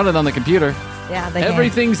 they can run it on the computer. Yeah, they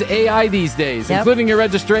Everything's can. AI these days, including your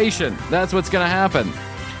registration. That's what's going to happen.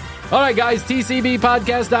 All right, guys,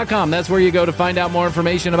 tcbpodcast.com. That's where you go to find out more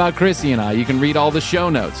information about Chrissy and I. You can read all the show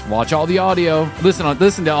notes, watch all the audio, listen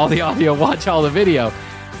to all the audio, watch all the video,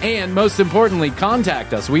 and most importantly,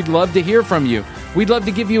 contact us. We'd love to hear from you. We'd love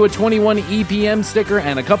to give you a 21 EPM sticker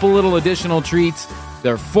and a couple little additional treats.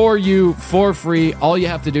 They're for you, for free. All you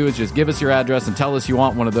have to do is just give us your address and tell us you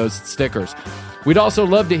want one of those stickers. We'd also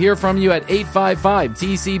love to hear from you at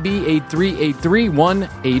 855-TCB-8383,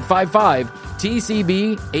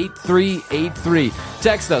 1-855-TCB-8383.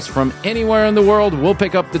 Text us from anywhere in the world. We'll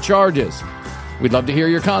pick up the charges. We'd love to hear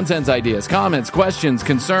your content ideas, comments, questions,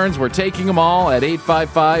 concerns. We're taking them all at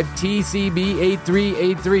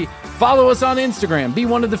 855-TCB-8383. Follow us on Instagram. Be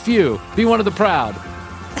one of the few. Be one of the proud.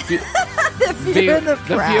 The few and the proud.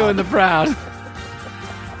 The few and the proud.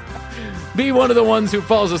 Be one of the ones who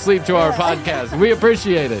falls asleep to our podcast. We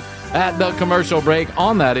appreciate it. At The Commercial Break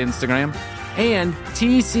on that Instagram. And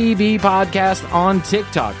TCB Podcast on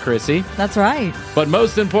TikTok, Chrissy. That's right. But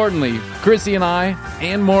most importantly, Chrissy and I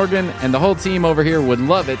and Morgan and the whole team over here would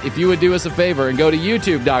love it if you would do us a favor and go to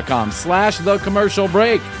youtube.com/The Commercial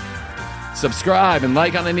Break. Subscribe and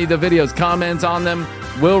like on any of the videos. Comment on them.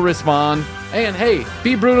 We'll respond. And hey,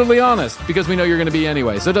 be brutally honest because we know you're going to be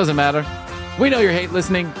anyway. So it doesn't matter. We know you hate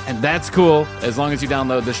listening, and that's cool as long as you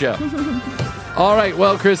download the show. All right,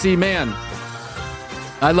 well, Chrissy, man,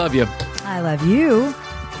 I love you. I love you.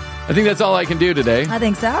 I think that's all I can do today. I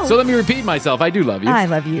think so. So let me repeat myself. I do love you. I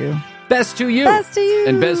love you. Best to you. Best to you.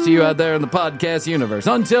 And best to you out there in the podcast universe.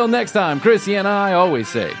 Until next time, Chrissy and I always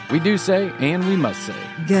say, we do say, and we must say,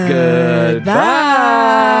 Goodbye.